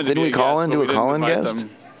call-ins. wanted to Didn't be we call guest, in? but Do we a didn't call-in invite guest? them.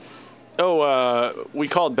 Oh, we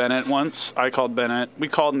called Bennett once. I called Bennett. We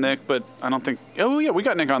called Nick, but I don't think... Oh, yeah, we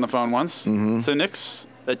got Nick on the phone once. Mm-hmm. So Nick's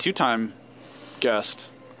a 2-time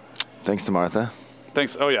guest. Thanks to Martha.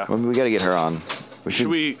 Thanks. Oh, yeah. Well, we got to get her on. Should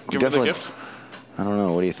we give her the gift? I don't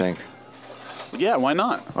know. What do you think? Yeah, why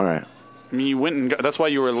not? All right. I mean, you went and got... That's why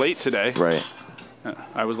you were late today. Right.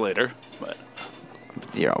 I was later, but...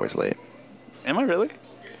 You're always late. Am I really?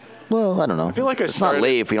 Well, I don't know. I feel like it's not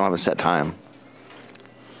late if we don't have a set time.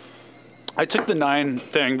 I took the 9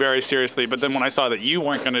 thing very seriously, but then when I saw that you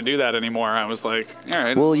weren't going to do that anymore, I was like, all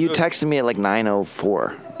right. Well, you texted me at like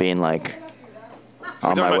 9:04, being like,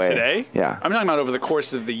 on my way. Today? Yeah. I'm talking about over the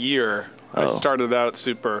course of the year. I Oh. started out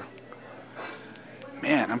super.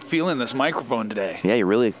 Man, I'm feeling this microphone today. Yeah, you're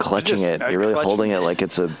really clutching it. You're really holding it like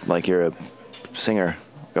it's like you're a singer,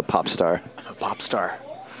 like a pop star. I'm a pop star.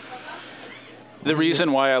 The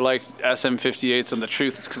reason why I like SM58s and the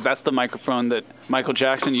truth is because that's the microphone that Michael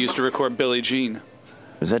Jackson used to record Billie Jean.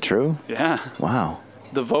 Is that true? Yeah. Wow.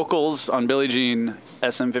 The vocals on Billie Jean,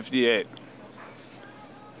 SM58.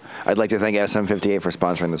 I'd like to thank SM58 for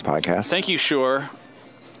sponsoring this podcast. Thank you, Shure.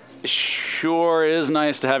 Sure is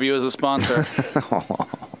nice to have you as a sponsor.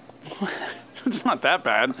 It's not that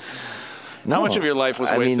bad. How much of your life was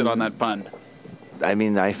wasted on that pun? I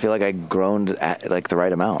mean, I feel like I groaned at like the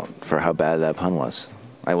right amount for how bad that pun was.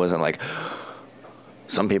 I wasn't like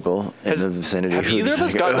some people in the vicinity. Have who either of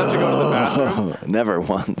just us gotten up to go to the bathroom? Never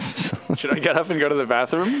once. Should I get up and go to the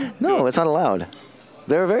bathroom? No, it's not allowed.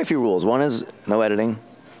 There are very few rules. One is no editing.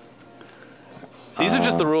 These are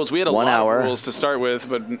just the rules. We had a 1 lot hour, of rules to start with,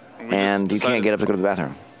 but and you can't get up to go to the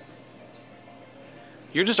bathroom.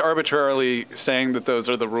 You're just arbitrarily saying that those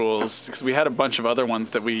are the rules because we had a bunch of other ones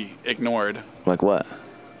that we ignored. Like what?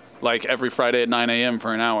 Like every Friday at 9 a.m.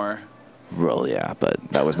 for an hour. Well, yeah, but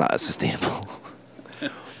that was not sustainable.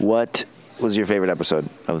 What was your favorite episode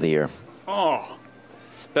of the year? Oh,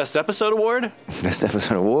 best episode award? Best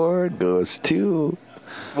episode award goes to...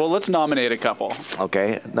 Well, let's nominate a couple.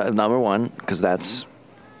 Okay, number 1, because that's...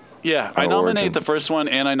 Yeah, I Our nominate origin. the first one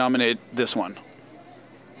and I nominate this one.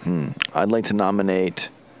 I'd like to nominate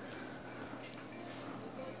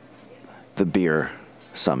the Beer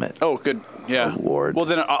Summit. Oh, good. Yeah. Award. Well,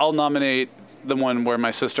 then I'll nominate the one where my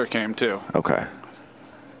sister came too. Okay.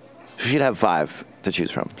 You should have 5 to choose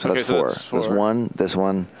from. So Okay, that's so 4. that's 4. There's 1, this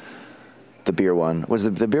one, the beer one. Was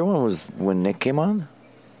the beer one was when Nick came on?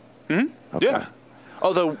 Okay. Yeah.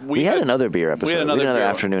 Although We had another beer episode. We had another beer.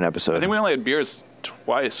 afternoon episode. I think we only had beers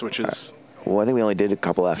twice, which is Well, I think we only did a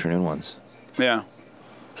couple afternoon ones. yeah.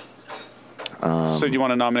 So do you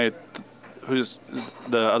want to nominate who's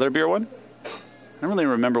the other beer one? I don't really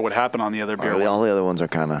remember what happened on the other beer one. All the other ones are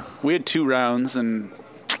kind of... We had 2 rounds and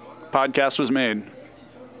podcast was made.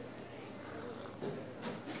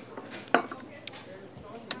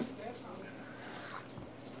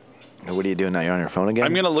 What are you doing now? You're on your phone again?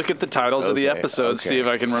 I'm going to look at the titles of the Okay, episodes, see if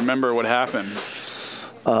I can remember what happened.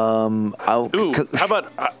 Ooh, how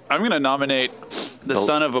about I'm going to nominate The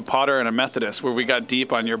Son of a Potter and a Methodist, where we got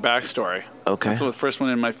deep on your backstory. Okay. That's the first one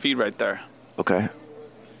in my feed right there. Okay.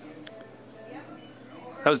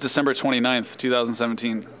 That was December 29th,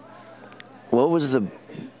 2017. What was the...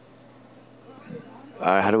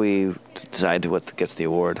 how do we decide what gets the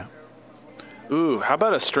award? Ooh, how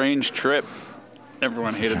about A Strange Trip?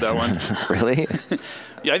 Everyone hated that one. Really?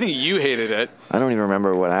 Yeah, I think you hated it. I don't even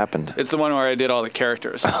remember what happened. It's the one where I did all the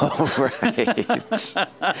characters. Oh, right.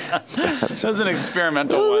 That was an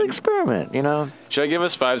experimental It was an one. experiment, you know? Should I give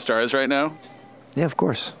us 5 stars right now? Yeah, of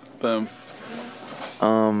course. Boom.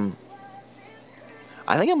 I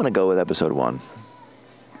think I'm going to go with episode 1.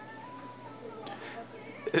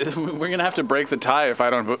 We're going to have to break the tie if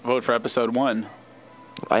I don't vote for episode 1.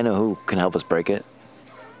 I know who can help us break it.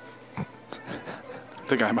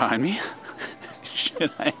 The guy behind me?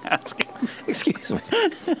 Should I ask him? Excuse me.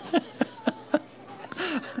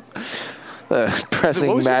 The pressing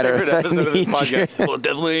What was matter. your favorite episode of this I need podcast? you- Well,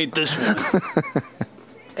 definitely ain't this one.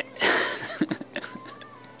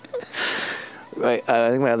 Right, I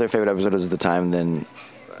think my other favorite episode was the time then...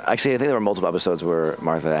 Actually, I think there were multiple episodes where,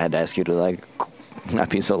 Martha, I had to ask you to, like, not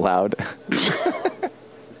be so loud.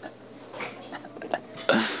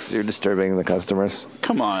 You're disturbing the customers.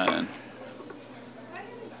 Come on.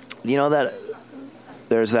 You know that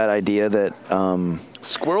there's that idea that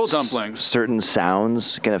Squirrel dumplings. certain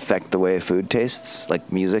sounds can affect the way food tastes,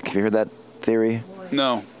 like music. Have you heard that theory?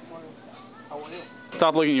 No.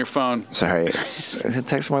 Stop looking at your phone. Sorry. I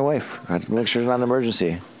text my wife. I have to make sure it's not an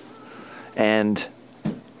emergency. And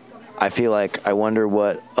I feel like I wonder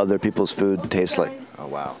what other people's food tastes like. Oh,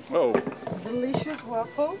 wow. Oh, Delicious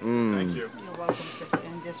waffle. thank you. You're welcome, sir.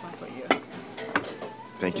 And this one for you.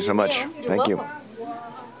 Thank you so much. You're Thank you.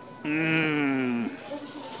 welcome.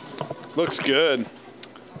 Looks good.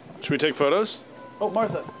 Should we take photos? Oh,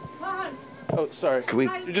 Martha. Oh, sorry. Could we,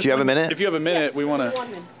 do Just you have a one- minute? If you have a minute, we want to.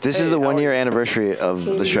 This Hey, is the how are 1-year you? anniversary of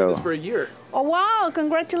the show. For a year. Oh, wow.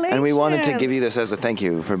 Congratulations. And we wanted to give you this as a thank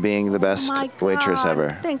you for being the best My waitress God.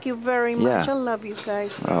 ever. Thank you very much. Yeah. I love you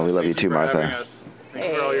guys. Oh, we love you Thank too, for having Martha. us. Thank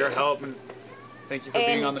you for all your help and thank you for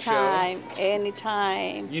being on the show.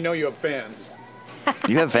 Anytime. You know you have fans.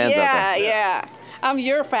 You have fans out Yeah, there. yeah. I'm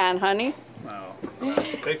your fan, honey. Oh,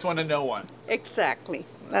 takes one to know one. Exactly.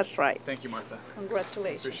 That's right. Thank you, Martha.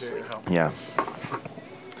 Congratulations. Appreciate your sweetie. help. Yeah.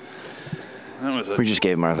 That was a We just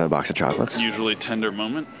gave Martha a box of chocolates. usually tender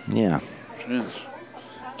moment. Yeah. Jeez.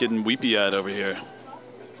 Getting weepy-eyed over here.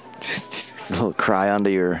 A little cry onto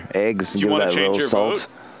your eggs and Do you give wanna that change little your salt. vote?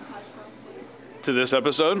 To this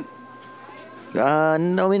episode? No, I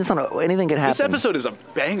mean, it's not, anything could happen. This episode is a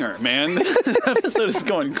banger, man. This episode is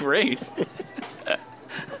going great.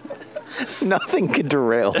 Nothing could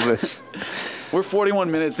derail this. We're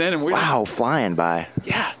 41 minutes in and we're Wow, flying by.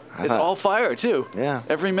 yeah, I it's thought- all fire too. Yeah.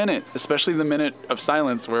 Every minute, especially the minute of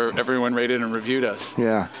silence where everyone rated and reviewed us.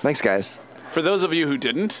 Yeah. Thanks, guys. For those of you who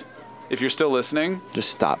didn't, if you're still listening, Just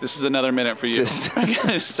stop. this is another minute for you. Just- I'm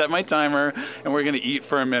gonna set my timer and we're gonna eat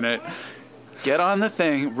for a minute. Get on the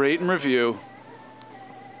thing, rate and review.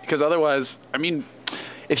 Because otherwise, I mean,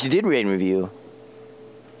 If you did rate and review,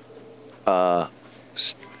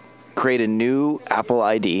 create a new Apple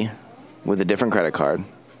ID with a different credit card.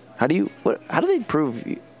 How do they prove?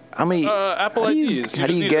 How many? Apple how do IDs. you- You how just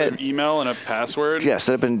do you need get? an email and a password. Yeah,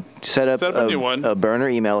 set up a new one. a burner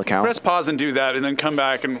email account. Press pause and do that, and then come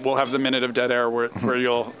back, and we'll have the minute of dead air where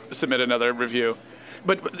you'll submit another review.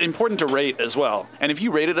 But important to rate as well. And if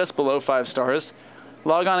you rated us below 5 stars,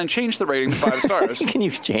 log on and change the rating to 5 stars. Can you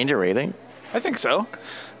change a rating? I think so.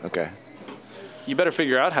 Okay. You better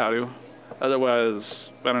figure out how to. Otherwise,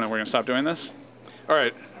 I don't know, we're going to stop doing this. All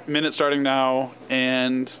right, minute starting now,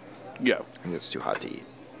 and go. I think it's too hot to eat.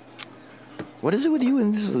 What is it with you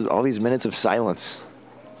and all these minutes of silence?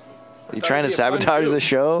 Are you Thought trying to it'd be a fun sabotage goof. the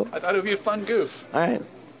show? I thought it would be a fun goof. All right.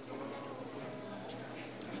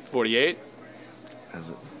 48. Is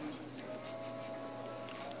it-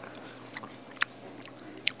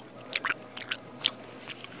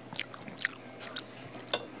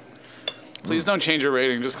 Please don't change your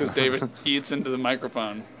rating just because David eats into the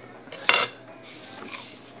microphone.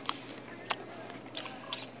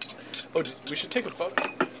 Oh, we should take a photo.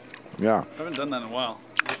 Yeah. I haven't done that in a while.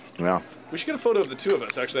 Yeah. We should get a photo of the two of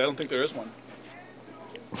us, actually. I don't think there is one.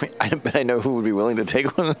 I bet I know who would be willing to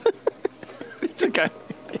take one. Okay.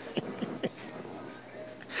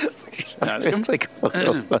 Ask him. It's like a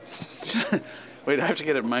photo of us. Wait, I have to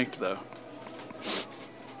get it mic'd, though.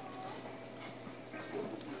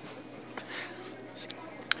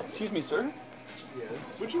 Excuse me, sir? Yes.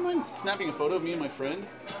 Would you mind snapping a photo of me and my friend?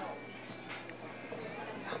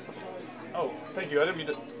 Oh, thank you. I didn't mean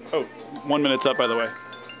to... Oh, 1 minute's up, by the way.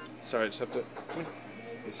 Sorry, I just have to...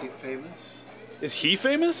 Is he famous? Is he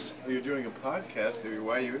famous? Oh, you're doing a podcast.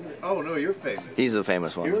 Why are you in? Oh no, you're famous. He's the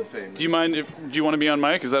famous one. You're famous. Do you mind if... Do you want to be on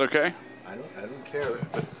mic? Is that okay? I don't care.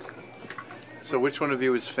 But... So which one of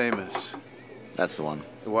you is famous? That's the one.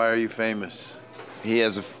 Why are you famous? He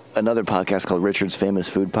has another podcast called Richard's Famous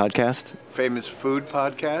Food Podcast. Famous food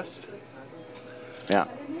podcast? Yeah.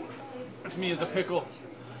 It's me as a pickle.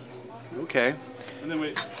 Okay. And then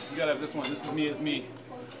wait, you gotta have this one. This is me as me.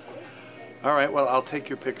 All right. Well, I'll take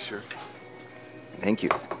your picture. Thank you.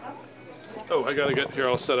 Oh, I gotta get here.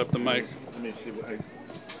 I'll set up the mic. Let me see what I.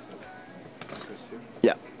 Chris here?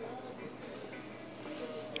 Yeah.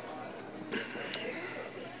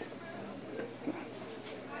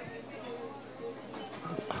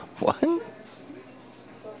 What?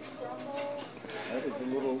 That is a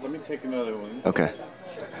little. Let me take another one. Okay.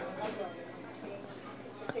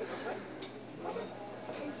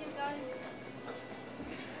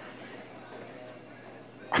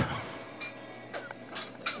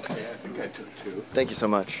 Okay, I think I took two. Thank you so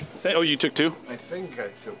much. Oh, you took two? I think I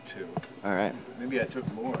took two. All right. Maybe I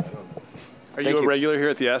took more. I don't know. Are Thank you a you. regular here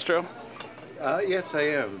at the Astro? Yes, I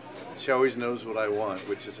am. She always knows what I want,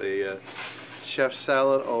 which is a chef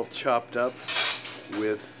salad all chopped up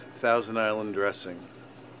with Thousand Island dressing.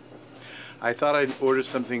 I thought I'd order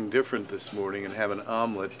something different this morning and have an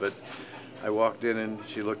omelet, but I walked in and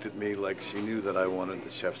she looked at me like she knew that I wanted the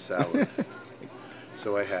chef salad.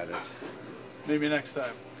 So I had it. Maybe next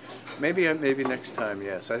time. Maybe next time,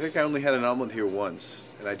 yes. I think I only had an omelet here once,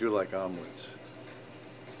 and I do like omelets.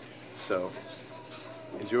 So,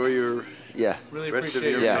 enjoy your... Yeah. Really Rest of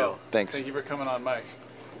appreciate your your Yeah, meal. thanks. Thank you for coming on, Mike.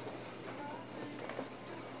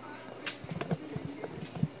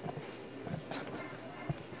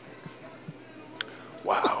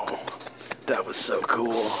 Wow, that was so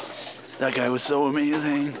cool. That guy was so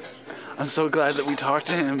amazing. I'm so glad that we talked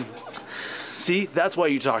to him. See, that's why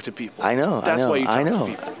you talk to people. I know. That's I know. why you talk I know.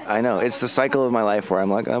 to people. I know. It's the cycle of my life where I'm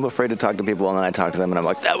like, I'm afraid to talk to people, and then I talk to them, and I'm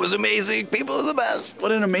like, that was amazing. People are the best.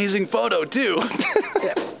 What an amazing photo, too.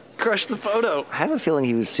 Crushed the photo. I have a feeling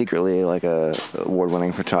he was secretly like a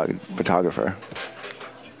award-winning photographer.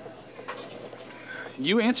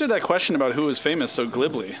 You answered that question about who was famous so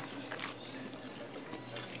glibly.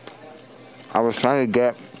 I was trying to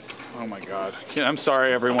get. Oh my God. I'm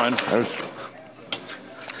sorry, everyone. I was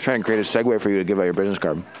trying to create a segue for you to give out your business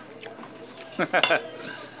card.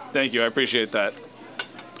 Thank you. I appreciate that.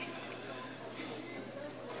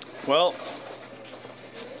 Well,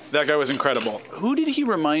 that guy was incredible. Who did he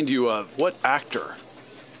remind you of? What actor?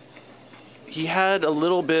 He had a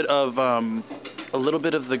little bit of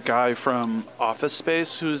the guy from Office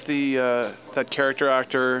Space, who's the that character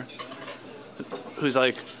actor, who's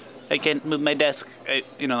like, I can't move my desk.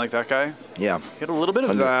 You know, like that guy. Yeah. He had a little bit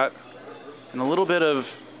of that, and a little bit of.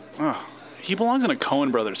 He belongs in a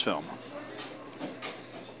Coen Brothers film.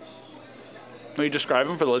 Will you describe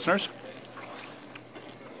him for the listeners?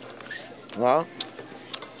 Well,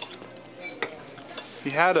 He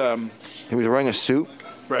had he was wearing a suit.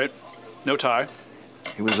 right, no tie.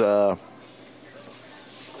 He was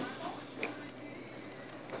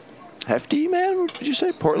hefty man. Did you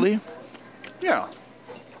say portly? Yeah.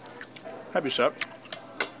 Happy step.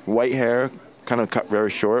 White hair, kind of cut very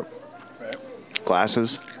short. Right.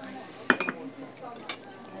 Glasses.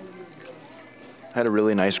 Had a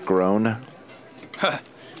really nice groan.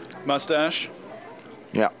 Mustache,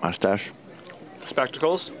 Yeah, mustache.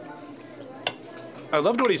 spectacles. I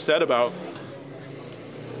loved what he said about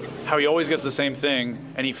how he always gets the same thing,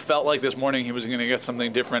 and he felt like this morning he was going to get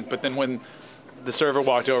something different. But then when the server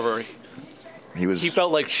walked over, He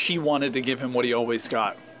felt like she wanted to give him what he always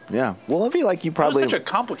got. Yeah. Well, I feel like you That was probably. such a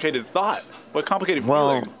complicated thought. What complicated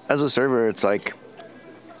Well, feeling? as a server, it's like,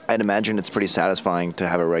 I'd imagine it's pretty satisfying to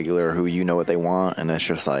have a regular who you know what they want, and it's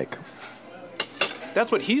just like, That's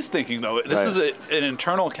what he's thinking, though. This Right. is an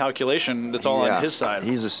internal calculation that's all yeah, on his side.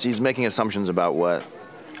 He's making assumptions about what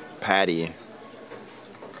Patty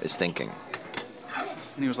is thinking.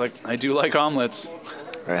 And he was like, I do like omelets.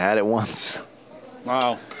 I had it once.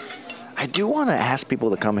 Wow. I do want to ask people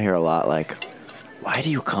to come here a lot, like, why do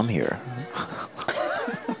you come here?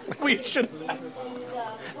 We should.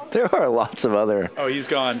 There are lots of other. Oh, he's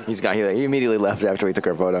gone. He immediately left after we took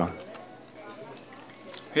our photo.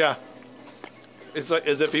 Yeah. It's like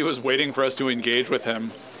as if he was waiting for us to engage with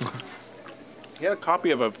him. He had a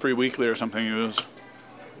copy of a free weekly or something he was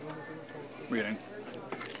reading.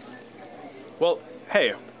 Well,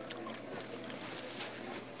 hey.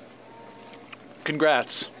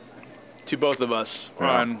 Congrats to both of us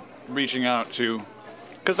on reaching out to...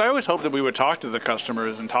 Because I always hoped that we would talk to the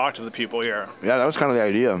customers and talk to the people here. Yeah, that was kind of the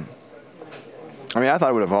idea. I mean, I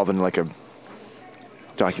thought it would evolve into like a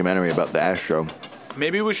documentary about the Astro.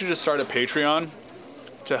 Maybe we should just start a Patreon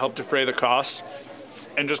to help defray the costs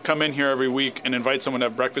and just come in here every week and invite someone to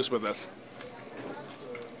have breakfast with us.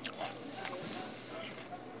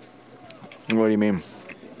 What do you mean?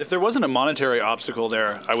 If there wasn't a monetary obstacle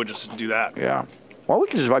there, I would just do that. Yeah. Well, we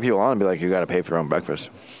could just invite people on and be like, you got to pay for your own breakfast.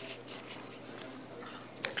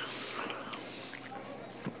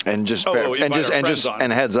 And just invite our friends on.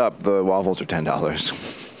 and heads up, the waffles are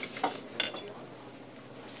 $10.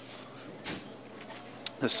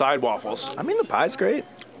 The side waffles. I mean, the pie's great.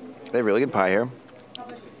 They have really good pie here.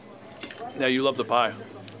 Yeah, you love the pie.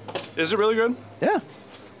 Is it really good? Yeah,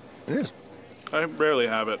 it is. I rarely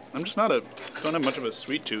have it. I'm just don't have much of a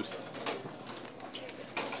sweet tooth.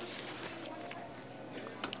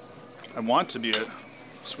 I want to be a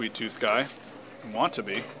sweet tooth guy. I want to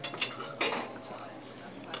be.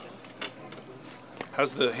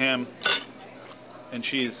 How's the ham and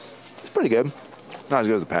cheese? It's pretty good. Not as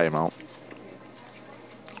good as the patty melt.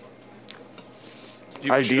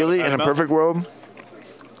 You wish you Ideally, got in a patty melt? perfect world,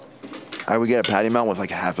 I would get a patty melt with like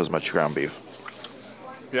half as much ground beef.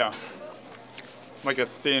 Yeah. Like a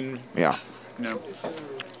thin, Yeah.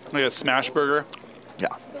 like a smash burger. Yeah.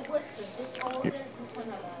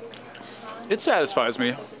 It satisfies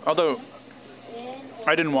me. Although,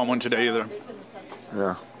 I didn't want one today either.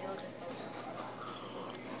 Yeah.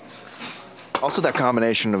 Also, that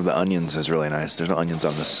combination of the onions is really nice. There's no onions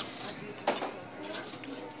on this.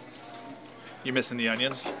 You missing the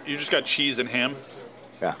onions? You just got cheese and ham.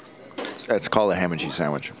 Yeah. It's called a ham and cheese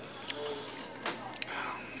sandwich.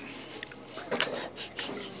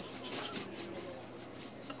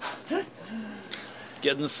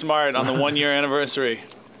 Getting smart on the 1 year anniversary.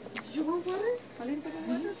 Did you want water? A little bit of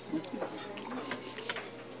water?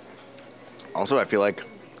 Also, I feel like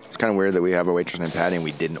it's kind of weird that we have a waitress named Patty and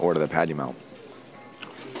we didn't order the patty melt.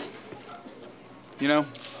 You know?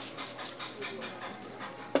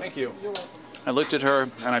 Thank you. I looked at her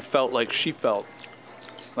and I felt like she felt.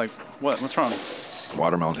 Like, what? What's wrong?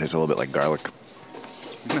 Watermelon tastes a little bit like garlic.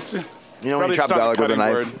 That's it. You know when Probably you chop just not garlic the with a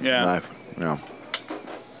cutting knife? board, yeah. Knife. Yeah.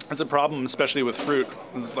 That's a problem, especially with fruit.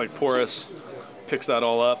 It's like porous, picks that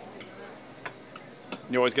all up.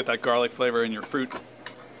 You always get that garlic flavor in your fruit.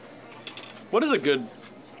 What is a good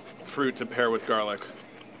fruit to pair with garlic?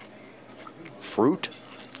 Fruit?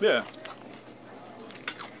 Yeah.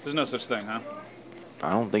 There's no such thing, huh? I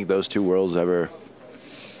don't think those two worlds ever.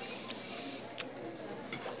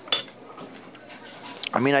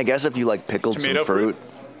 I mean, I guess if you like pickled Tomato some fruit.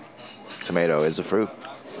 Tomato is a fruit.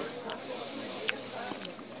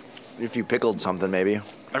 If you pickled something, maybe.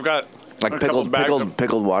 I've got Like a couple bags of-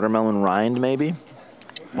 pickled watermelon rind, maybe?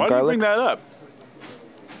 Why did you bring that up?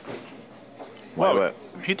 Why, Whoa, what?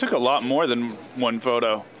 he took a lot more than one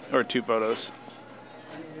photo or two photos.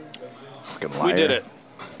 Fucking liar. We did it.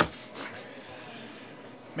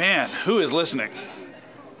 Man, who is listening?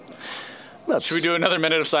 Should we do another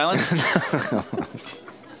minute of silence?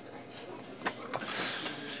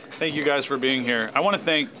 Thank you guys for being here. I want to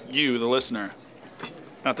thank you, the listener.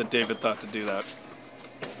 Not that David thought to do that.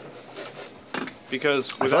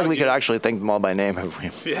 Because I feel like we could actually thank them all by name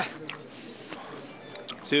if we. Yeah.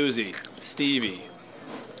 Susie, Stevie,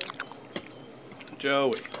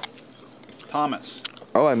 Joey, Thomas.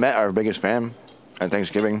 Oh, I met our biggest fan at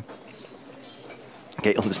Thanksgiving.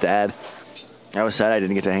 Caitlin's dad. I was sad I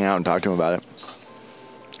didn't get to hang out and talk to him about it.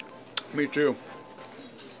 Me too.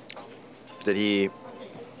 Did he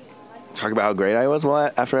talk about how great I was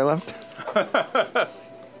after I left?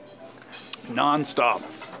 Non-stop.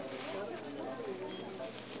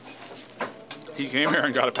 He came here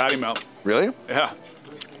and got a patty melt. Really? Yeah.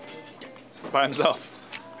 By himself.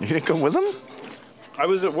 You didn't come with him? I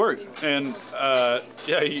was at work, and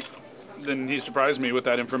then he surprised me with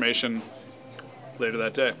that information later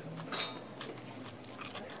that day.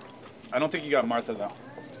 I don't think he got Martha, though.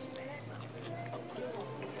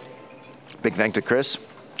 Big thank to Chris.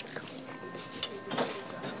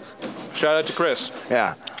 Shout out to Chris.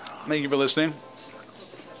 Yeah. Thank you for listening.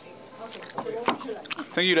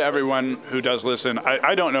 Thank you to everyone who does listen.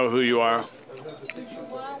 I don't know who you are.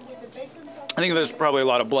 I think there's probably a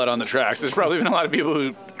lot of blood on the tracks. There's probably been a lot of people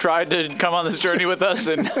who tried to come on this journey with us.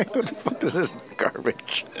 And What the fuck is this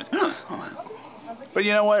garbage? but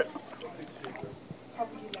you know what?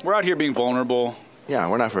 We're out here being vulnerable. Yeah,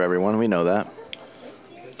 we're not for everyone. We know that.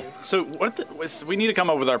 So we need to come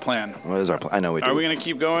up with our plan. What is our plan? I know we do. Are we going to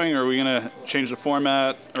keep going, or are we going to change the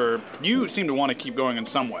format? Or you seem to want to keep going in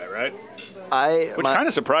some way, right? Which kind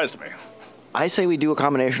of surprised me. I say we do a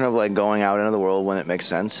combination of like going out into the world when it makes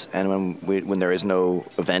sense, and when there is no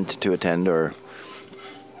event to attend or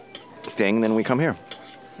thing, then we come here.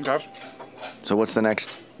 Okay. So what's the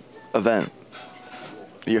next event?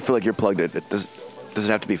 You feel like you're plugged in. Does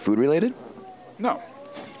it have to be food related? No.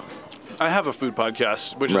 I have a food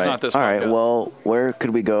podcast, which Right. is not this All podcast. right. Well, where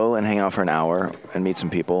could we go and hang out for an hour and meet some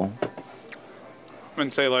people?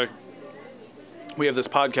 And say, like, we have this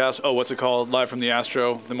podcast. Oh, what's it called? Live from the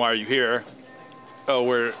Astro. Then why are you here? Oh,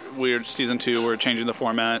 we're season 2. We're changing the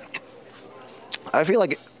format. I feel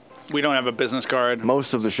like We don't have a business card.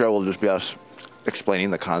 most of the show will just be us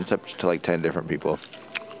explaining the concept to like 10 different people.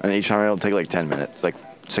 And each time it'll take like 10 minutes, like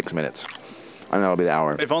 6 minutes. And that'll be the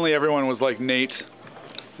hour. If only everyone was like Nate,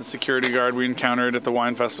 the security guard we encountered at the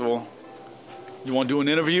wine festival. You want to do an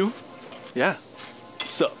interview? Yeah.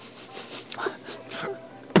 Sup?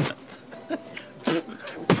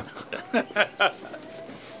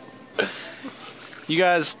 You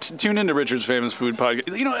guys tune into Richard's Famous Food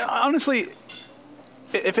Podcast. You know, honestly,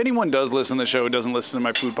 if anyone does listen to the show who doesn't listen to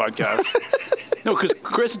my food podcast, no, because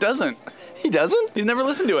Chris doesn't. He doesn't? He's never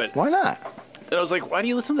listened to it. Why not? And I was like, why do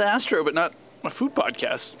you listen to the Astro but not a food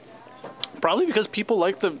podcast? Probably because people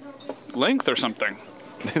like the length or something.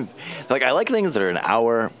 Like, I like things that are an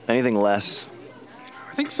hour. Anything less,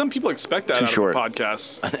 I think some people expect that Too out short. of a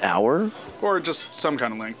podcast. an hour? Or just some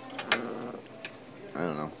kind of length. I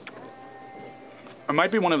don't know. It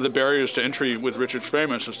might be one of the barriers to entry with Richard's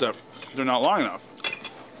Famous is that they're not long enough.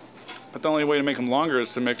 But the only way to make them longer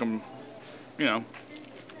is to make them,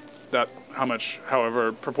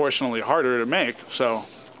 however, proportionally harder to make. So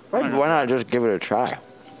Why not just give it a try?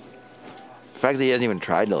 The fact that he hasn't even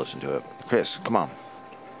tried to listen to it. Chris, come on.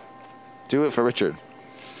 Do it for Richard.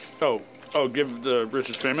 Oh, give the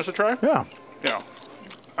Richard's Famous a try? Yeah. Yeah.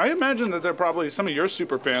 I imagine that there are probably some of your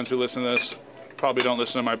super fans who listen to this probably don't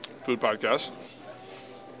listen to my food podcast.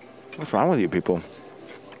 What's wrong with you people?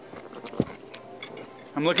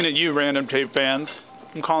 I'm looking at you, Random Tape fans.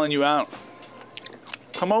 I'm calling you out.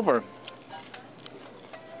 Come over.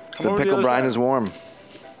 Come The over to pickle other brine side. is warm.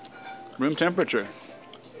 Room temperature.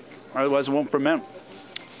 Otherwise, it won't ferment.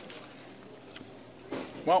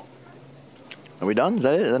 Well, Are we done? Is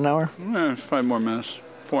that it? Is that an hour? 5 more minutes.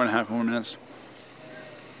 4.5 more minutes.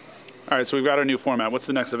 All right, so we've got our new format. What's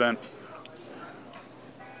the next event?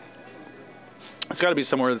 It's got to be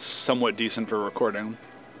somewhere that's somewhat decent for recording.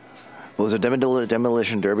 Well, there's a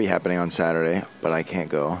demolition derby happening on Saturday, but I can't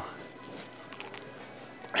go.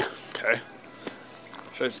 Okay.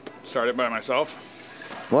 Should I start it by myself?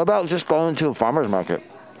 What about just going to a farmer's market?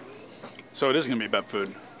 So it is going to be Bet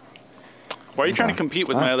Food. Why are you trying to compete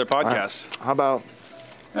with All my right, other all right. podcast? How about...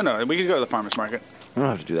 No, we could go to the farmer's market. We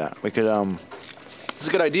don't have to do that. We could, It's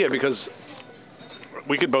a good idea because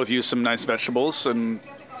we could both use some nice vegetables, and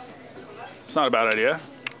it's not a bad idea.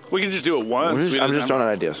 We could just do it once. I'm just throwing out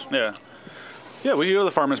ideas. Yeah. Yeah, we could go to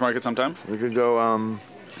the farmer's market sometime. We could go,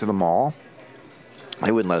 to the mall.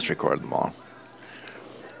 They wouldn't let us record at the mall.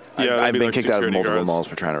 Yeah, that'd I've be been like kicked out of security multiple guards. malls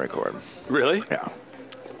for trying to record. Really? Yeah.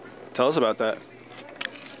 Tell us about that.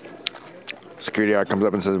 Security guard comes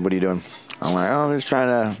up and says, "What are you doing?" I'm like, "Oh, I'm just trying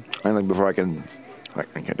to." I'm like, before I can, like,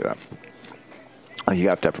 I can't do that. Oh, you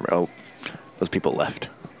have to. Oh, those people left.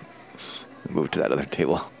 Moved to that other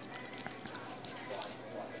table.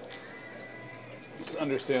 It's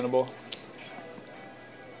understandable.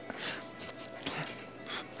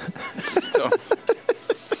 So,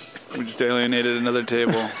 we just alienated another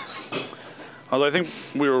table. Although I think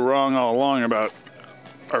we were wrong all along about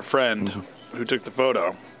our friend who took the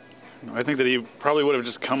photo. I think that he probably would have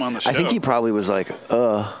just come on the show. I think he probably was like,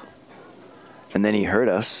 and then he heard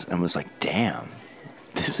us and was like, "Damn,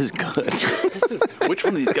 this is good." Which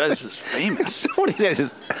one of these guys is famous? Somebody guys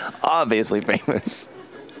is obviously famous.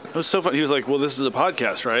 It was so fun. He was like, well, this is a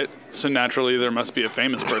podcast, right? So naturally there must be a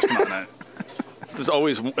famous person on it. There's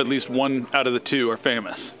always at least one out of the two are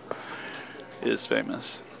famous. Is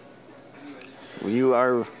famous. Well, you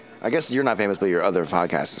are. I guess you're not famous, but your other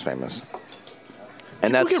podcast is famous.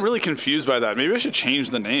 And People that's get really confused by that. Maybe I should change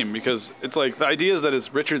the name because it's like the idea is that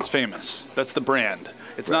it's Richard's Famous. That's the brand.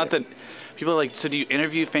 It's not that people are like, so do you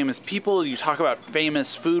interview famous people? Do you talk about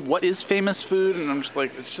famous food? What is famous food? And I'm just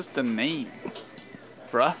like, it's just the name,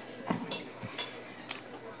 bruh.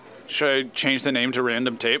 Should I change the name to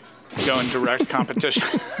Random Tape? Go in direct competition.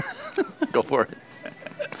 Go for it.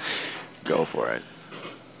 Go for it.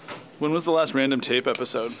 When was the last Random Tape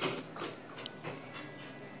episode?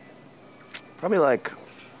 Probably like a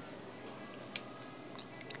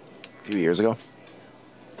few years ago.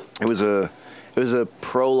 It was a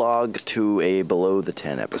prologue to a Below the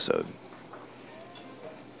 10 episode.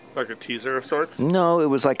 Like a teaser of sorts? No, it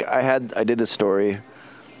was like I did a story,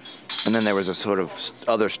 and then there was a sort of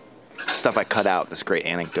other stuff I cut out. This great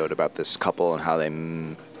anecdote about this couple and how they,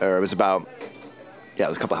 or it was about, yeah,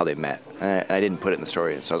 this couple how they met, and I didn't put it in the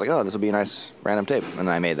story. So I was like, oh, this will be a nice Random Tape, and then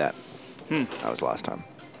I made that. That was the last time.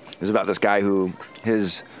 It was about this guy who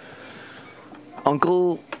his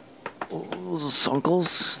uncle's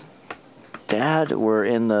dad were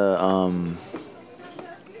in the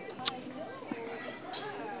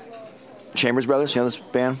Chambers Brothers, you know this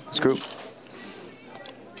band, this group?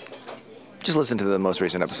 Just listen to the most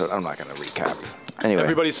recent episode. I'm not going to recap. Anyway.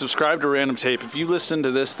 Everybody subscribe to Random Tape. If you listen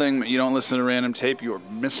to this thing but you don't listen to Random Tape, you are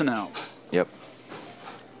missing out. Yep.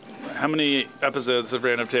 How many episodes of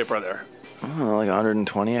Random Tape are there? I don't know, like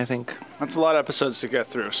 120, I think. That's a lot of episodes to get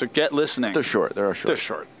through, so get listening. They're short. They're short. They're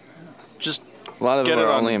short. Just A lot of them Get it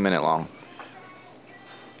are on. only a minute long.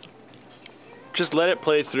 just let it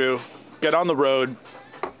play through. Get on the road.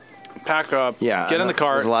 Pack up. Yeah, Get in the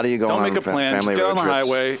car. there's a lot of you going Don't on make a plan. family Just get road on the trips.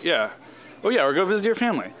 highway. Yeah. Oh yeah, or go visit your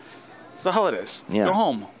family. It's the holidays. Yeah. Go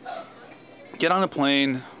home. Get on a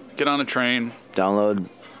plane. Get on a train. Download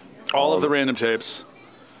All All of the of it. Random Tapes.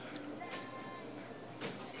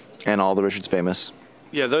 and all the Richard's Famous.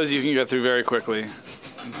 Yeah, those you can get through very quickly.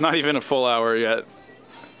 Not even a full hour yet.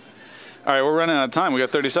 All right, we're running out of time. We got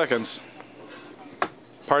 30 seconds.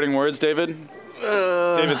 Parting words, David?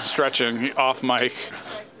 David's stretching off mic.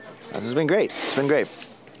 This has been great. It's been great.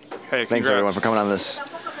 Hey, Thanks, everyone, for coming on this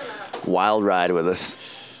wild ride with us.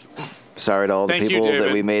 Sorry to all the Thank you, people that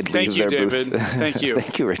David. we made Thank leave you, their David. booth. Thank you.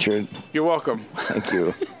 Thank you, Richard. You're welcome. Thank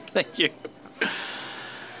you. Thank you.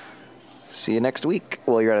 See you next week.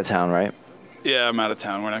 Well, you're out of town, right? Yeah, I'm out of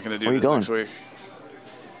town. We're not going to do Where you this going? next week.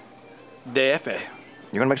 DF. You're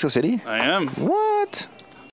going to Mexico City? I am. What?